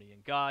Babylonian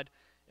god.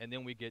 And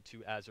then we get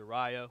to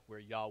Azariah, where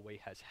Yahweh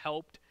has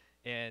helped,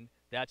 and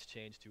that's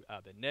changed to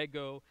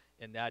Abednego,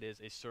 and that is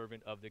a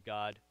servant of the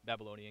god,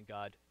 Babylonian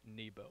god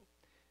Nebo.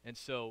 And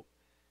so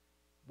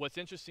what's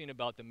interesting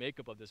about the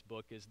makeup of this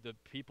book is the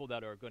people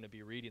that are going to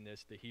be reading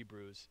this, the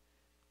Hebrews,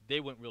 they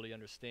wouldn't really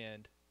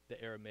understand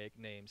the Aramaic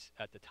names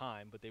at the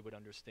time, but they would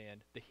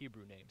understand the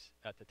Hebrew names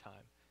at the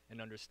time and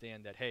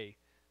understand that, hey,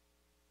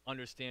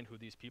 understand who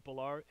these people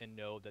are and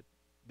know that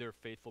they're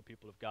faithful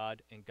people of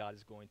God, and God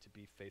is going to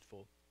be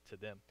faithful to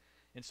them.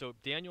 And so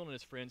Daniel and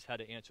his friends had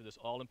to answer this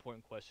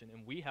all-important question,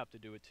 and we have to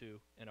do it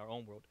too in our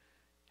own world.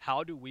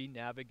 How do we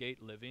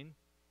navigate living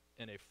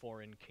in a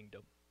foreign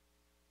kingdom?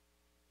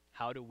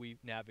 How do we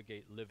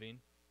navigate living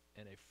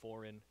in a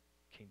foreign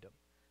kingdom?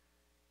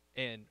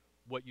 And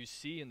what you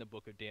see in the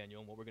book of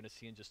Daniel, and what we're going to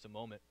see in just a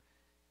moment,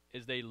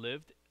 is they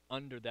lived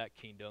under that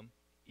kingdom,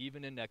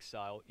 even in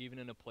exile, even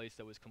in a place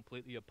that was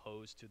completely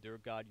opposed to their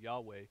God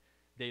Yahweh.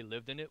 They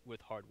lived in it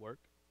with hard work.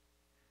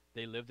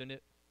 They lived in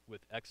it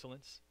with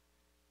excellence.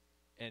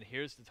 And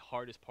here's the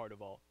hardest part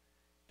of all.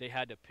 They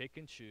had to pick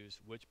and choose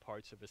which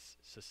parts of a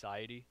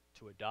society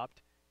to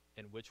adopt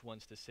and which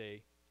ones to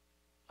say,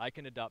 I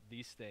can adopt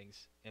these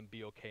things and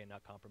be okay and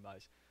not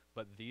compromise.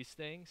 But these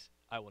things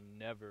I will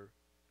never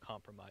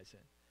compromise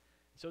in.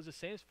 So it's the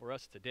same for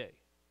us today.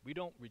 We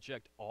don't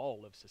reject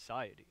all of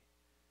society.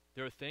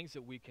 There are things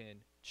that we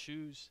can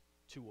choose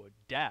to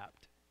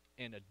adapt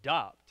and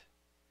adopt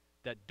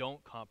that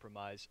don't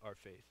compromise our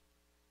faith.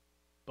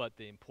 But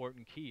the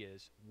important key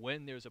is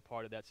when there's a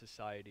part of that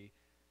society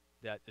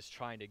that is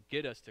trying to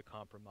get us to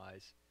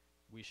compromise,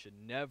 we should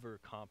never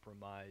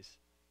compromise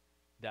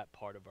that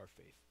part of our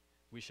faith.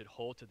 We should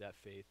hold to that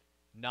faith,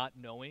 not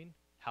knowing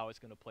how it's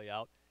going to play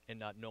out and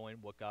not knowing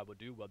what God will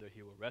do, whether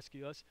he will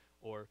rescue us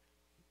or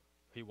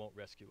he won't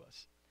rescue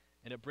us.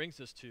 And it brings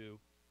us to,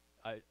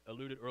 I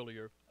alluded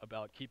earlier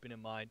about keeping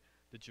in mind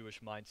the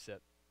Jewish mindset.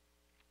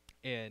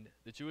 And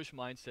the Jewish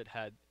mindset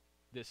had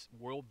this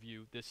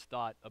worldview, this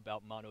thought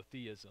about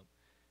monotheism.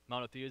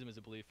 Monotheism is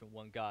a belief in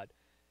one God.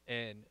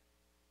 And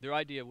their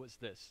idea was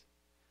this,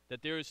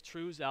 that there is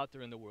truths out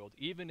there in the world,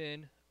 even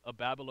in a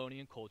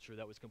Babylonian culture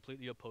that was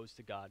completely opposed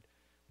to God.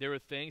 There were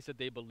things that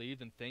they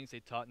believed and things they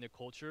taught in their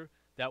culture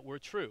that were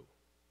true.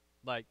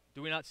 Like,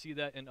 do we not see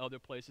that in other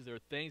places? There are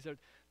things that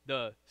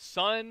the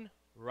sun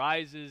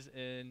rises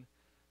in,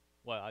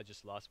 well, I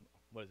just lost,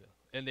 what is it?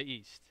 In the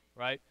east,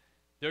 right?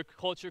 Their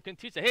culture can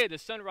teach that, hey, the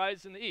sun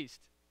rises in the east.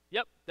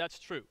 Yep, that's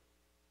true.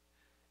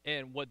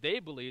 And what they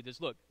believed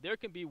is, look, there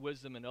can be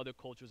wisdom in other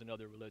cultures and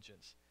other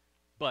religions.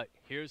 But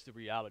here's the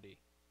reality.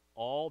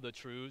 All the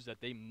truths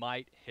that they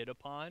might hit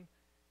upon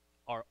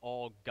are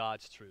all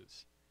God's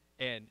truths.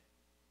 And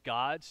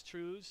God's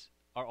truths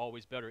are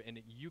always better. And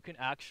you can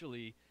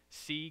actually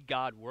see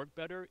God work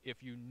better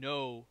if you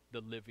know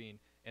the living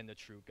and the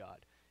true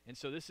God. And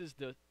so this is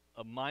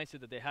a mindset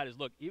that they had is,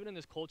 look, even in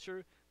this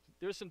culture,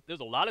 there's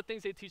a lot of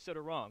things they teach that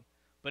are wrong.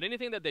 But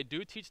anything that they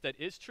do teach that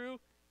is true,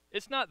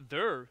 it's not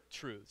their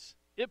truths.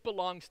 It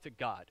belongs to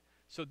God.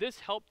 So this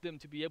helped them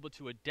to be able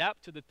to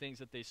adapt to the things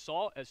that they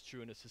saw as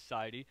true in a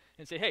society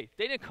and say, hey,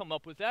 they didn't come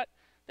up with that.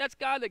 That's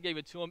God that gave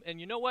it to them. And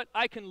you know what?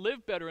 I can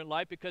live better in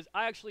life because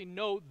I actually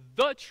know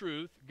the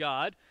truth,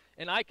 God,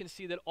 and I can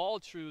see that all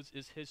truths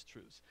is his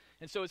truths.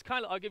 And so it's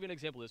kind of, I'll give you an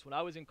example of this. When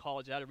I was in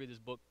college, I had to read this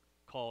book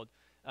called,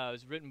 it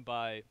was written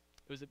by,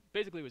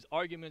 basically it was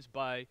arguments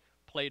by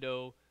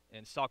Plato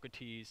and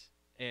Socrates,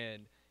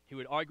 and he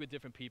would argue with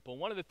different people.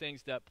 One of the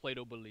things that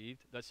Plato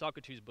believed, that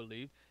Socrates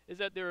believed, is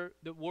that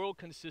the world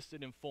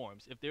consisted in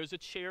forms. If there's a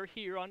chair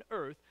here on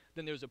earth,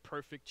 then there's a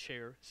perfect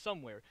chair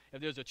somewhere. If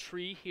there's a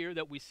tree here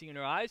that we see in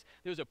our eyes,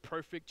 there's a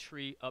perfect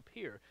tree up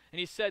here. And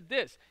he said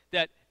this,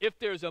 that if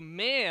there's a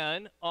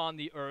man on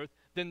the earth,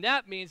 then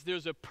that means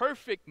there's a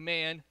perfect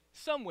man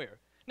somewhere.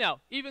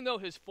 Now, even though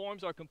his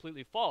forms are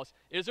completely false,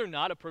 is there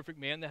not a perfect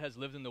man that has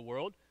lived in the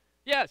world?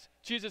 Yes,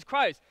 Jesus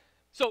Christ.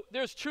 So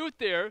there's truth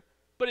there,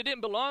 but it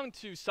didn't belong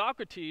to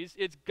Socrates.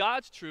 It's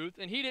God's truth,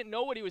 and he didn't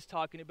know what he was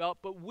talking about,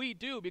 but we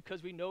do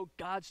because we know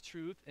God's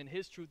truth, and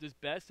his truth is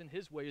best, and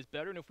his way is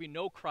better. And if we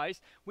know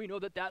Christ, we know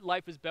that that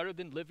life is better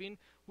than living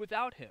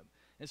without him.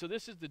 And so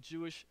this is the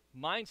Jewish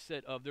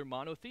mindset of their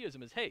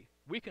monotheism is, hey,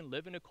 we can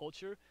live in a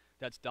culture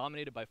that's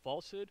dominated by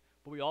falsehood,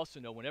 but we also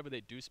know whenever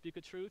they do speak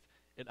a truth,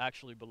 it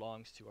actually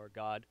belongs to our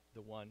God,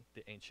 the one,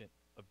 the Ancient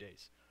of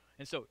Days.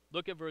 And so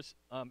look at verse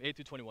 8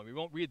 through 21. We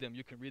won't read them.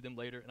 You can read them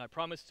later. And I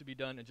promise to be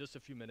done in just a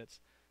few minutes.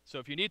 So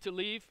if you need to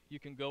leave, you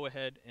can go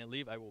ahead and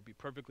leave. I will be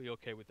perfectly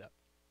okay with that.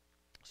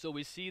 So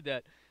we see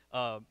that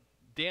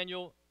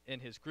Daniel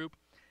and his group,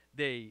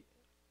 in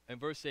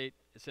verse 8,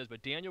 it says,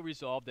 but Daniel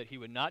resolved that he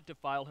would not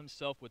defile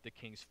himself with the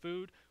king's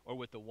food or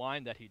with the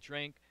wine that he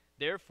drank.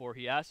 Therefore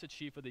he asked the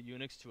chief of the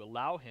eunuchs to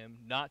allow him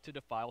not to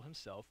defile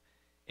himself.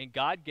 And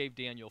God gave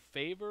Daniel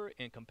favor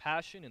and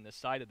compassion in the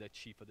sight of the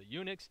chief of the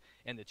eunuchs.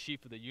 And the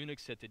chief of the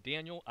eunuchs said to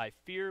Daniel, I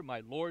fear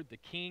my lord the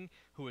king,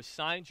 who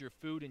assigns your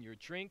food and your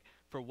drink.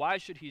 For why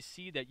should he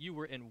see that you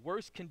were in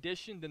worse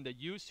condition than the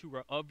youths who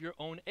were of your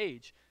own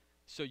age,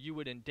 so you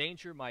would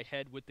endanger my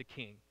head with the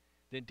king?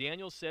 Then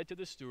Daniel said to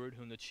the steward,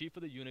 whom the chief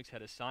of the eunuchs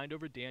had assigned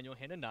over Daniel,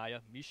 Hananiah,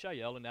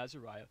 Mishael, and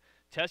Azariah,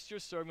 test your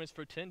servants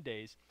for 10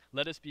 days.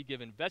 Let us be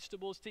given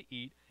vegetables to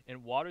eat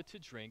and water to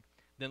drink.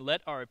 Then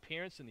let our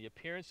appearance and the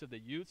appearance of the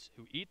youths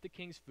who eat the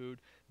king's food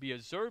be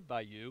observed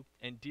by you,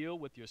 and deal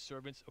with your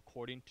servants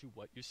according to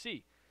what you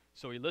see.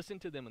 So he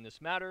listened to them in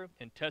this matter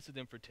and tested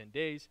them for 10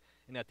 days.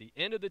 And at the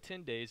end of the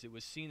 10 days it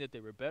was seen that they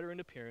were better in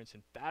appearance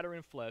and fatter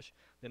in flesh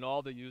than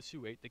all the youths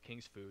who ate the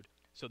king's food.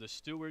 So the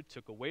steward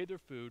took away their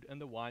food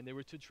and the wine they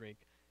were to drink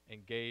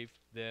and gave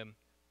them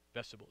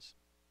vegetables.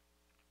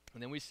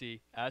 And then we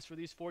see, as for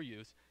these 4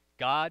 youths,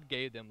 God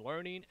gave them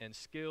learning and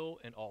skill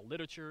in all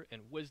literature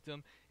and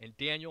wisdom, and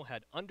Daniel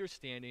had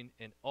understanding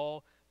in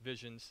all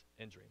visions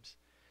and dreams.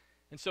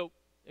 And so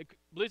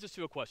leads us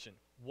to a question.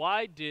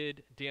 Why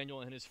did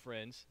Daniel and his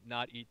friends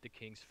not eat the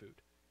king's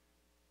food?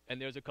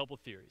 And there's a couple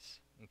theories,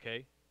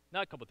 okay?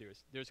 Not a couple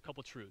theories. There's a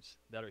couple truths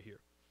that are here.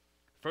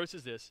 First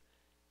is this.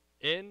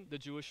 In the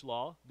Jewish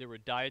law, there were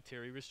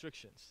dietary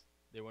restrictions.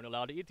 They weren't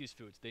allowed to eat these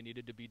foods. They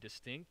needed to be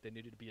distinct. They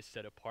needed to be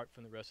set apart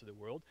from the rest of the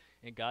world.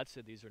 And God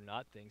said these are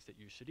not things that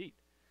you should eat.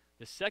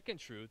 The second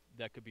truth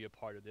that could be a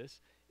part of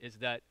this is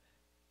that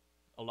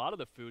a lot of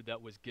the food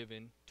that was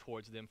given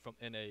towards them from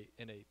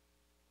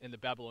in the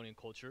Babylonian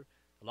culture,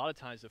 a lot of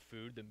times the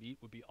food, the meat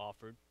would be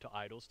offered to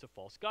idols, to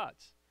false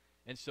gods.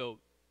 And so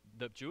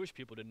the Jewish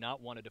people did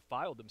not want to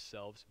defile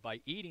themselves by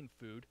eating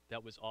food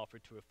that was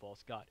offered to a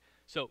false god.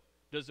 So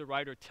does the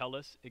writer tell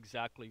us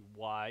exactly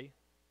why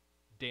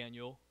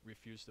Daniel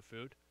refused the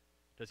food?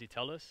 Does he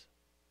tell us?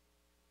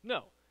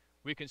 No.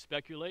 We can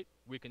speculate.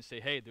 We can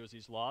say, hey, there's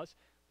these laws.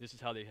 This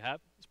is how they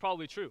have. It's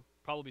probably true.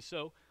 Probably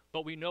so.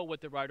 But we know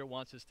what the writer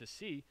wants us to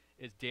see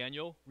is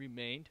Daniel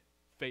remained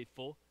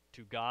faithful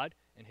to God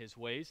and his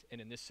ways.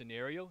 And in this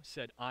scenario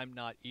said, I'm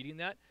not eating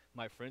that.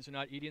 My friends are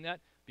not eating that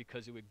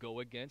because it would go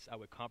against, I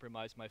would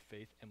compromise my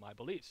faith and my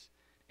beliefs.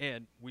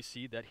 And we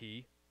see that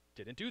he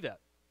didn't do that.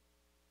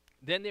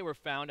 Then they were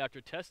found after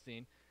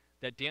testing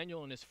that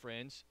Daniel and his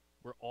friends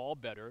were all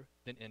better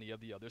than any of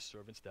the other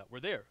servants that were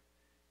there.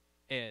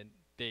 And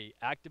they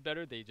acted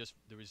better. The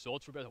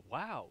results were better.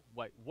 Wow,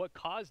 what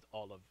caused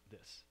all of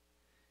this?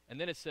 And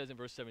then it says in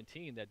verse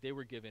 17 that they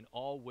were given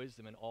all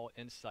wisdom and all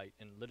insight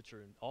and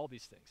literature and all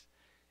these things.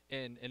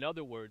 And in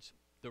other words,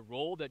 the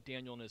role that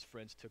Daniel and his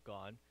friends took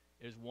on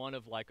is one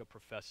of like a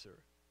professor,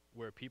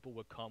 where people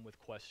would come with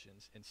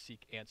questions and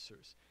seek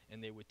answers,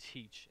 and they would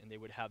teach, and they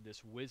would have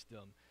this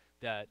wisdom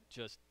that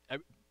just,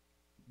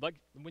 like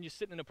when you're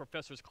sitting in a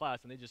professor's class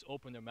and they just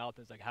open their mouth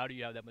and it's like, how do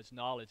you have that much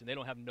knowledge? And they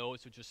don't have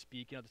notes, they're just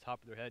speaking at the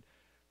top of their head.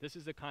 This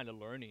is the kind of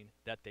learning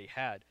that they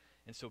had.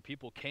 And so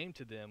people came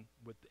to them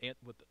with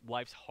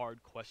life's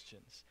hard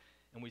questions.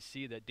 And we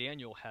see that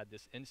Daniel had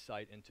this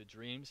insight into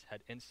dreams,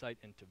 had insight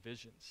into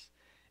visions.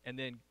 And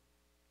then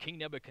King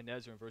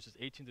Nebuchadnezzar in verses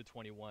 18 to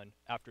 21,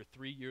 after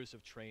 3 years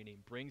of training,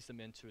 brings them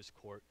into his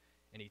court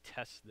and he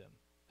tests them,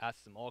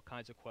 asks them all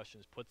kinds of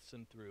questions, puts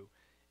them through.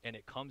 And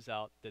it comes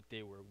out that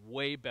they were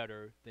way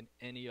better than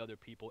any other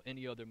people,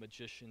 any other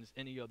magicians,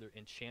 any other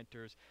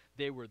enchanters.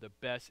 They were the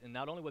best. And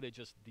not only were they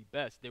just the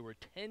best, they were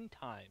 10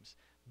 times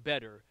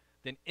better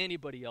than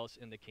anybody else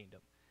in the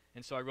kingdom.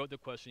 And so I wrote the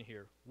question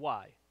here,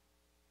 why?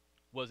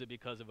 Was it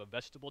because of a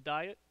vegetable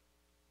diet?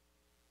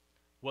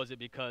 Was it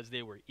because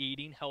they were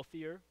eating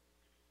healthier?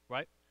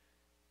 Right?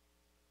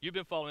 You've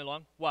been following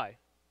along. Why?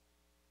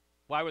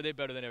 Why were they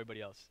better than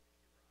everybody else?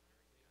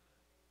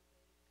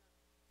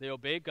 They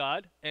obeyed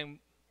God, and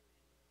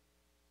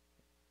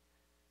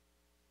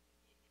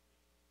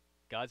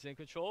God's in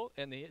control.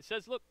 And it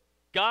says, look,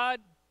 God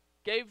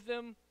gave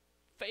them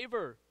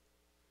favor.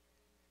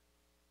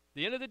 At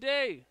the end of the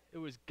day, it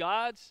was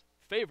God's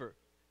favor.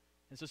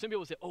 And so some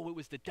people say, oh, it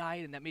was the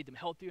diet and that made them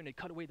healthier and they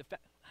cut away the fat.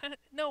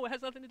 No, it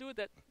has nothing to do with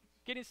that.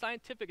 Getting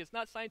scientific, it's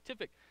not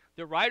scientific.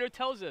 The writer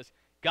tells us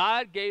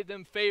God gave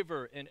them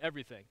favor in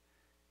everything.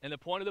 And the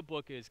point of the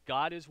book is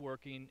God is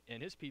working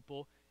in his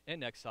people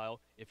in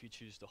exile. If you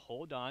choose to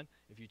hold on,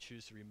 if you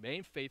choose to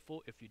remain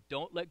faithful, if you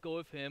don't let go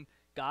of him,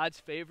 God's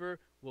favor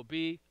will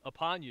be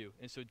upon you.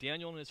 And so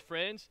Daniel and his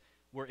friends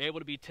were able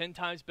to be 10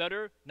 times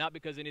better, not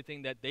because of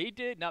anything that they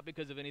did, not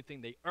because of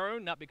anything they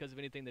earned, not because of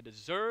anything they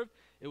deserved.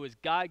 It was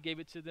God gave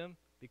it to them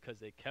because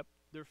they kept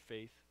their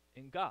faith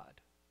in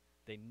God.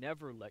 They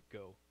never let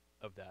go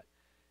of that.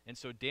 And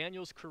so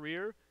Daniel's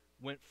career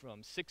went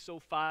from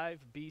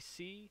 605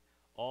 BC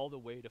all the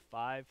way to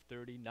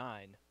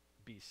 539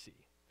 BC.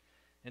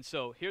 And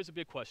so here's a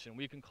big question.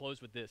 We can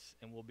close with this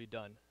and we'll be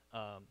done.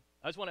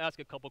 I just want to ask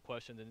a couple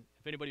questions, and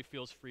if anybody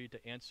feels free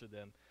to answer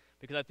them,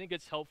 because I think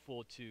it's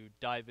helpful to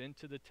dive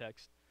into the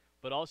text,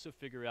 but also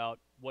figure out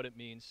what it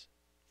means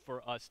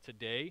for us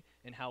today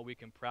and how we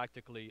can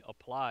practically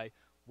apply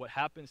what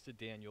happens to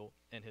Daniel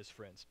and his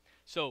friends.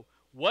 So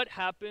what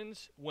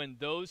happens when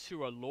those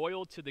who are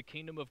loyal to the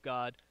kingdom of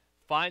God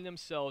find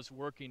themselves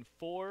working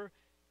for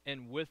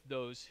and with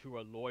those who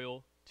are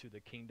loyal to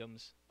the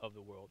kingdoms of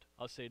the world?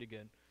 I'll say it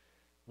again.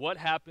 What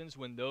happens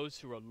when those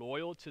who are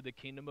loyal to the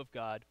kingdom of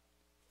God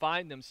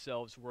find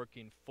themselves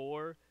working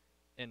for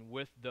and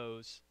with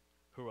those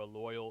who are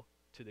loyal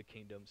to the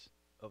kingdoms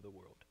of the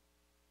world?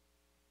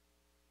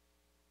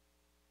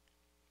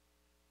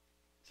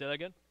 Say that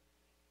again.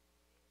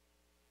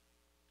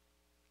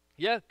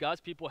 Yeah, God's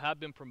people have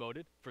been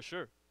promoted, for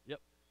sure. Yep.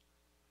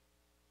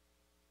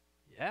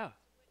 Yeah.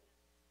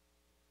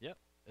 Yep.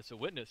 It's a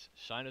witness.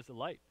 Shine as a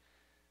light.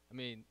 I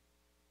mean,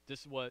 this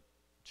is what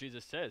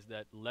Jesus says,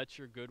 that let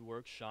your good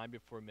works shine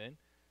before men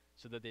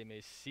so that they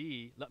may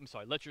see,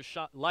 let your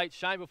light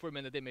shine before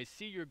men that they may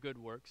see your good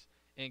works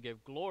and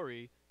give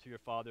glory to your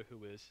Father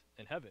who is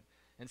in heaven.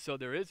 And so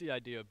there is the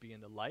idea of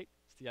being the light.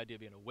 It's the idea of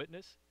being a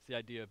witness. It's the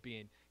idea of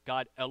being,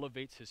 God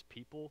elevates his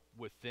people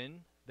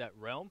within that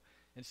realm.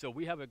 And so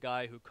we have a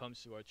guy who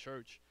comes to our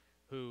church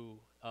who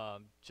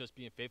just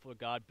being faithful to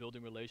God,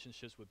 building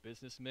relationships with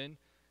businessmen,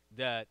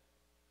 that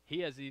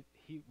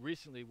he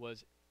recently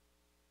was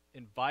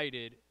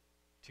invited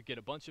to get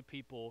a bunch of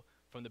people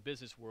from the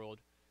business world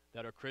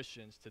that are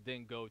Christians to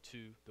then go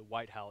to the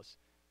White House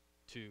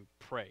to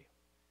pray.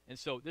 And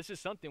so this is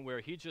something where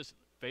he just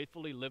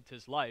faithfully lived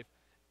his life,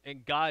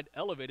 and God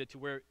elevated to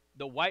where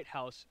the White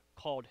House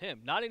called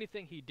him. Not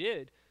anything he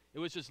did, it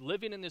was just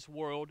living in this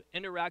world,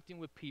 interacting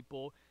with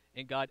people,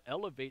 and God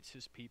elevates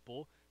his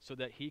people so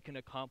that he can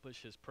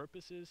accomplish his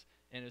purposes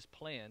and his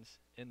plans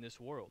in this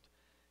world.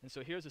 And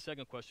so here's the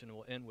second question, and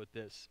we'll end with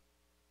this.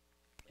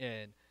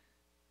 And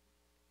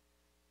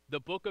the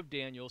book of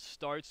Daniel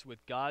starts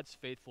with God's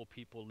faithful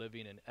people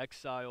living in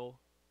exile.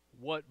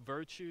 What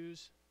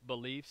virtues,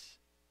 beliefs,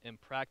 and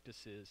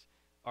practices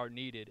are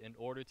needed in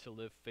order to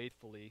live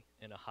faithfully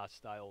in a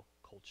hostile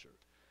culture?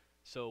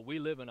 So we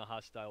live in a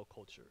hostile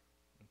culture,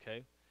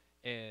 okay?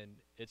 And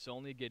it's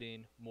only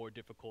getting more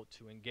difficult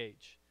to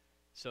engage.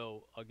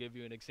 So I'll give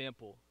you an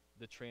example.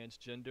 The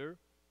transgender,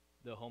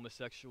 the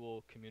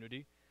homosexual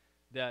community,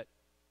 that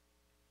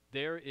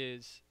there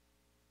is,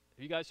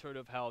 have you guys heard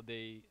of how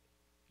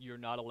you're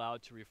not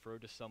allowed to refer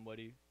to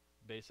somebody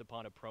based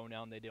upon a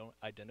pronoun they don't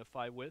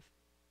identify with?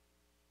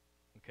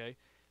 Okay?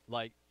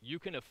 Like, you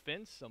can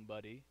offend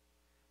somebody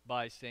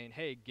by saying,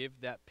 hey, give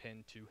that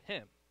pen to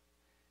him.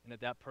 And if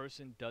that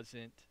person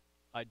doesn't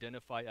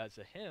identify as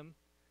a him,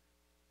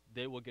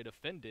 they will get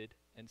offended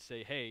and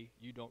say, hey,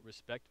 you don't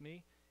respect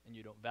me and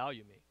you don't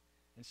value me.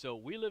 And so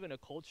we live in a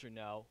culture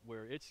now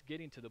where it's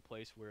getting to the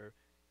place where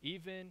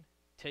even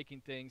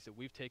taking things that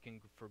we've taken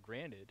for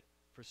granted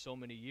for so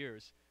many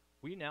years,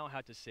 we now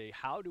have to say,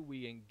 how do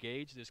we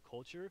engage this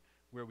culture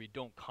where we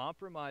don't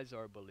compromise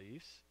our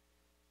beliefs,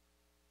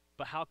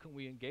 but how can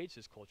we engage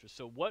this culture?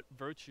 So what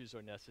virtues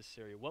are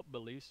necessary, what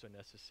beliefs are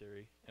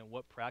necessary, and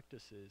what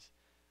practices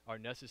are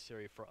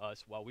necessary for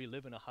us while we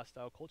live in a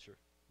hostile culture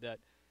that,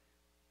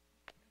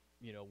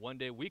 you know, one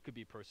day we could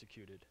be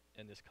persecuted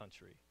in this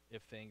country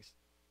if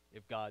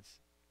God's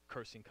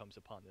cursing comes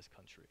upon this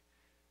country.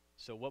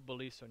 So what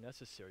beliefs are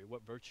necessary?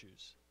 What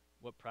virtues?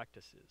 What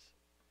practices?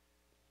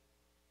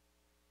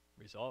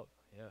 Resolve,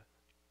 yeah.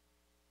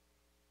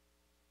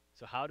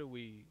 So how do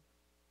we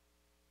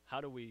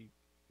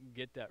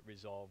get that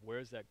resolve? Where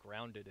is that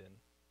grounded in?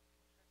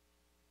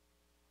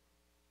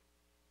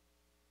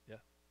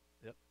 Yeah,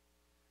 yep.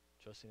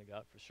 Trusting in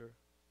God for sure.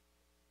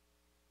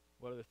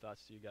 What other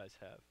thoughts do you guys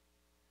have?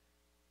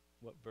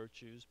 What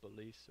virtues,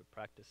 beliefs, or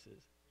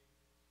practices?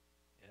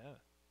 Yeah.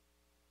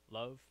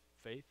 Love,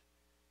 faith.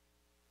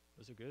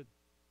 Those are good.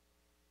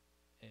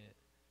 And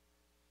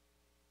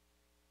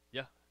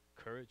yeah,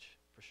 courage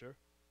for sure.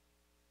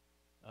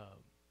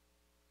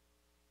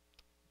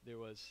 There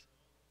was,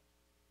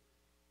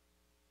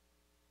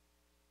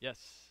 yes,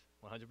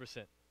 100%.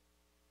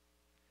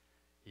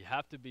 You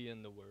have to be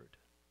in the Word,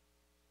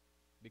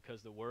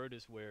 because the Word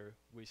is where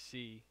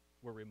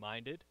we're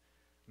reminded.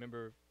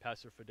 Remember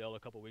Pastor Fidel a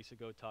couple weeks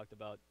ago talked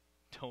about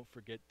don't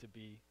forget to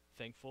be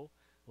thankful.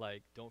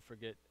 Like, don't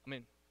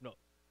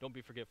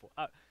be forgetful.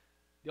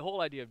 The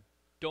whole idea of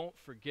don't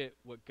forget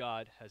what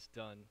God has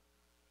done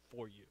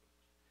for you.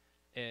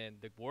 And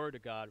the Word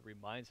of God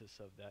reminds us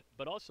of that.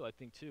 But also, I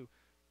think, too,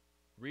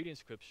 reading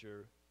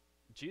Scripture,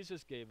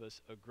 Jesus gave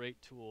us a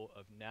great tool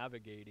of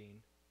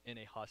navigating in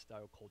a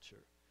hostile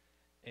culture.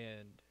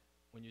 And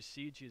when you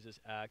see Jesus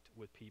act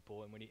with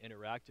people and when he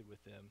interacted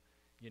with them,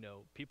 you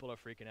know, people are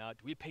freaking out.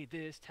 Do we pay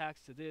this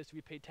tax to this? Do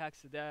we pay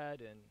tax to that?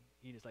 And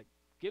he's like,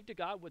 give to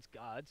God what's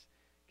God's.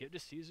 Give to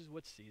Caesar's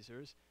what's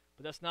Caesar's.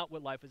 But that's not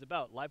what life is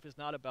about. Life is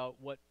not about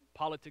what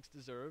politics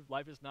deserve.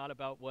 Life is not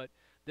about what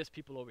this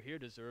people over here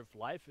deserve.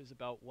 Life is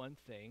about one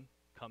thing: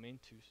 coming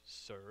to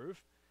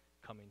serve,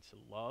 coming to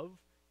love,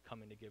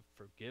 coming to give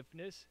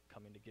forgiveness,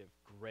 coming to give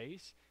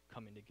grace,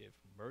 coming to give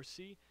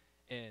mercy.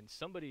 And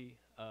somebody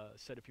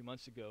said a few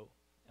months ago,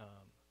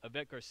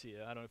 Yvette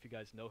Garcia, I don't know if you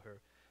guys know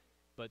her,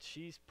 but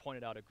she's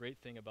pointed out a great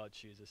thing about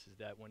Jesus is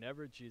that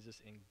whenever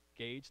Jesus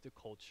engaged the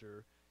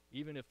culture,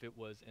 even if it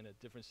was in a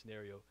different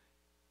scenario,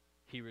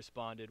 he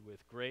responded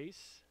with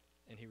grace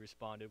and he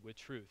responded with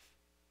truth.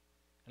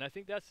 And I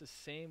think that's the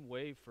same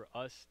way for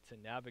us to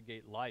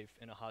navigate life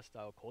in a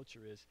hostile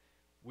culture is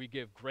we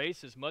give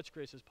grace, as much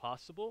grace as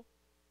possible,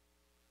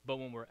 but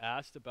when we're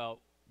asked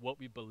about what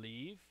we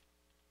believe,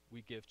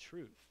 we give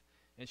truth.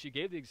 And she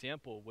gave the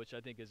example, which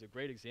I think is a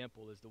great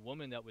example, is the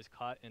woman that was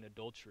caught in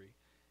adultery.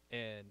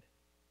 And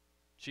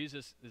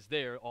Jesus is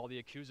there, all the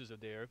accusers are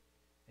there,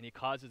 and he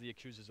causes the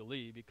accusers to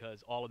leave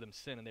because all of them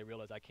sin and they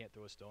realize, I can't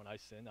throw a stone, I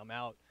sin, I'm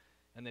out.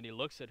 And then he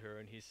looks at her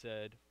and he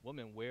said,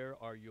 woman, where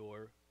are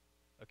your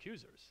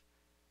accusers?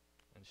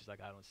 And she's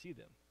like, I don't see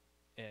them.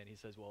 And he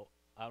says, well,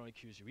 I don't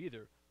accuse you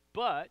either,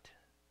 but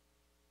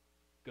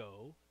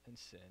go and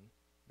sin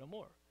no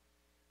more.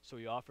 So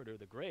he offered her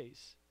the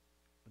grace,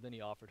 but then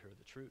he offered her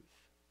the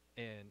truth.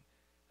 And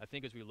I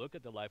think as we look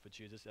at the life of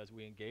Jesus, as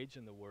we engage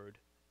in the Word,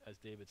 as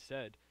David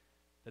said,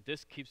 that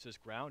this keeps us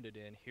grounded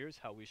in here's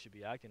how we should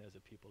be acting as a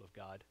people of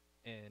God.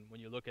 And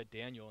when you look at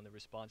Daniel and the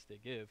response they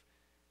give,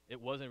 it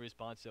wasn't a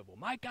response of, well,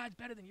 my God's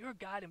better than your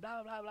God and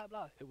blah, blah, blah, blah,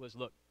 blah. It was,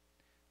 look,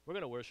 we're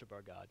going to worship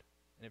our God.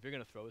 And if you're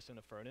going to throw us in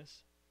a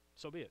furnace,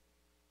 so be it.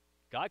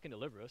 God can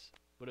deliver us,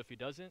 but if he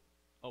doesn't,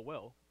 oh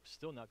well, we're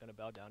still not going to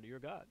bow down to your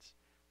gods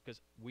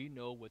because we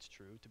know what's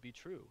true to be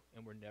true,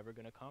 and we're never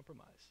going to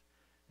compromise.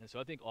 And so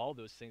I think all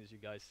those things you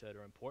guys said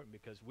are important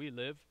because we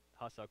live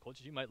hostile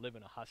cultures. You might live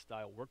in a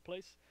hostile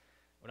workplace,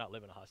 or not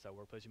live in a hostile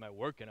workplace. You might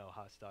work in a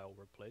hostile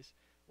workplace,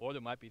 or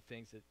there might be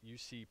things that you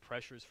see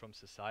pressures from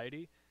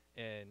society,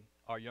 and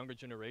our younger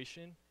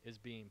generation is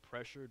being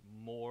pressured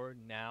more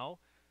now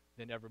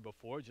than ever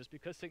before just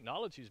because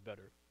technology is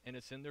better and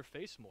it's in their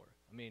face more.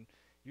 I mean,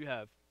 you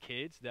have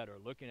kids that are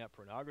looking at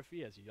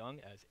pornography as young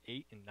as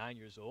 8 and 9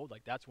 years old.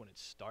 Like, that's when it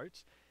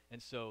starts.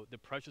 And so the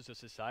pressures of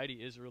society,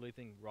 is there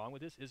anything wrong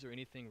with this? Is there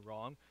anything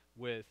wrong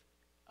with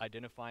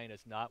identifying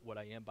as not what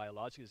I am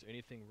biologically? Is there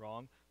anything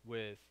wrong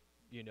with,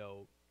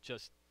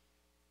 just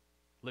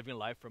living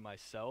life for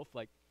myself?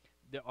 Like,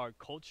 our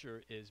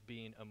culture is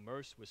being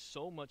immersed with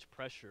so much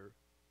pressure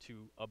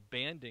to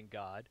abandon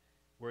God,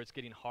 where it's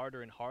getting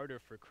harder and harder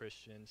for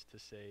Christians to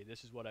say,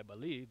 this is what I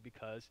believe,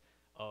 because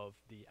of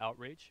the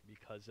outrage,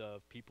 because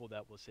of people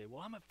that will say,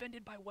 well, I'm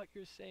offended by what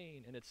you're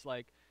saying. And it's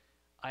like,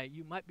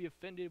 you might be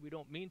offended. We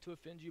don't mean to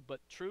offend you,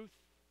 but truth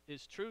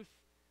is truth,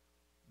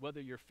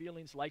 whether your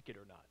feelings like it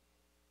or not.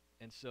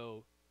 And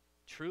so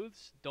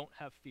truths don't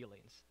have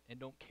feelings and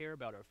don't care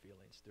about our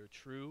feelings. They're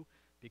true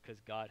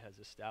because God has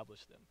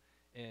established them.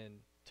 And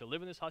to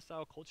live in this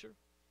hostile culture,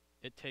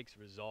 it takes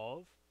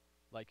resolve,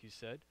 like you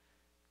said,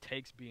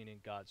 takes being in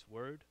God's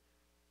word,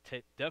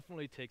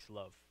 definitely takes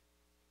love,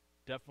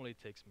 definitely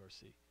takes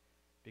mercy,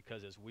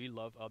 because as we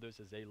love others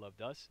as they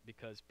loved us,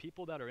 because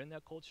people that are in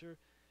that culture,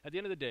 at the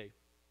end of the day,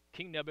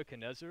 King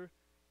Nebuchadnezzar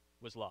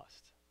was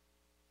lost.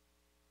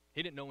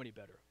 He didn't know any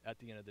better at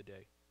the end of the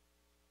day.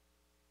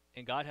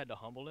 And God had to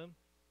humble him,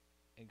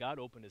 and God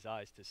opened his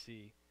eyes to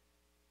see,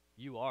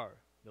 you are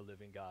the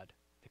living God,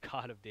 the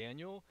God of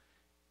Daniel.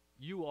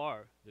 You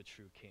are the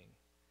true king.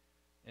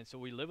 And so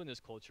we live in this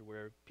culture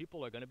where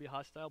people are going to be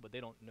hostile, but they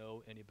don't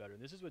know any better.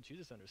 And this is what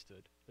Jesus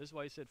understood. This is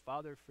why he said,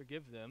 Father,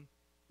 forgive them.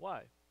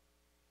 Why?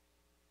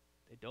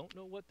 They don't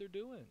know what they're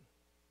doing.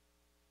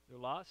 They're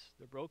lost.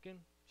 They're broken,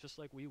 just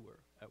like we were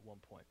at one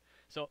point.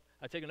 So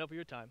I've taken enough of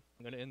your time.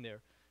 I'm going to end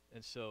there.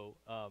 And so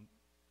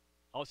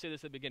I'll say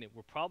this at the beginning.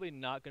 We're probably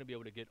not going to be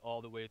able to get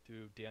all the way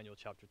through Daniel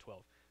chapter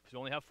 12, because we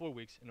only have 4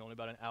 weeks and only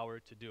about an hour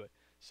to do it.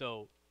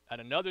 So at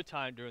another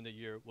time during the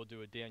year, we'll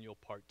do a Daniel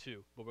part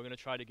 2. But we're going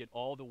to try to get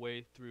all the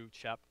way through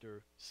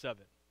chapter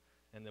 7.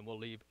 And then we'll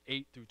leave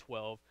 8 through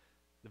 12,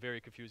 the very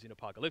confusing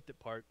apocalyptic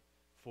part,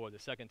 for the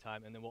second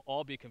time. And then we'll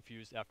all be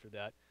confused after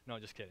that. No,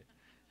 I'm just kidding.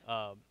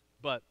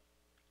 But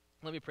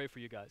let me pray for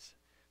you guys.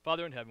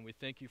 Father in heaven, we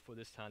thank you for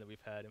this time that we've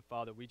had. And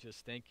Father, we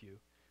just thank you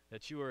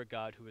that you are a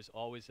God who is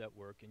always at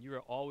work. And you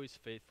are always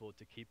faithful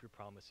to keep your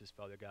promises,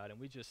 Father God.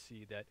 And we just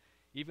see that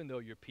even though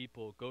your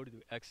people go to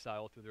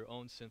exile through their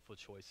own sinful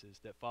choices,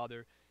 that,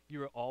 Father,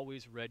 you are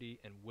always ready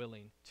and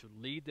willing to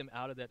lead them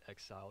out of that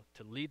exile,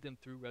 to lead them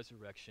through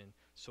resurrection,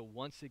 so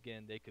once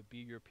again they could be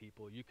your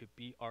people, you could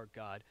be our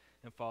God.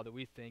 And Father,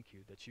 we thank you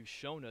that you've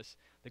shown us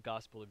the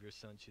gospel of your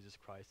Son, Jesus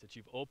Christ, that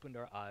you've opened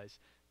our eyes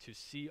to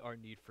see our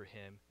need for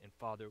him. And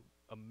Father,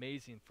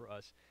 amazing for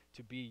us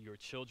to be your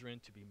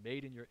children, to be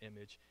made in your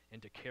image,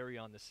 and to carry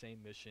on the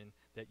same mission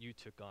that you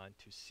took on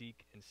to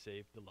seek and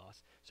save the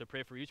lost. So I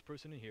pray for each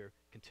person in here.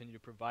 Continue to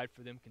provide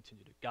for them,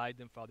 continue to guide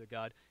them, Father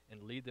God,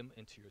 and lead them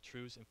into your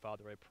truths. And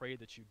Father, I pray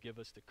that you give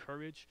us the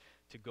courage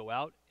to go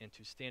out and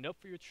to stand up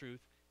for your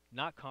truth,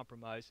 not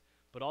compromise,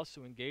 but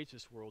also engage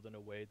this world in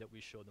a way that we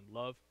show them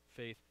love,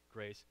 faith,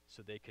 grace,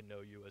 so they can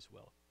know you as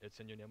well. It's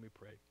in your name we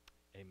pray.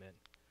 Amen.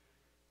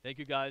 Thank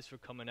you guys for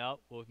coming out.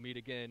 We'll meet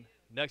again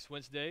next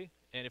Wednesday.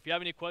 And if you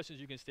have any questions,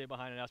 you can stay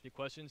behind and ask me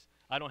questions.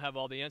 I don't have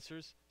all the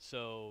answers,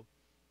 so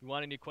if you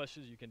want any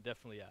questions, you can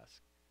definitely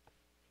ask.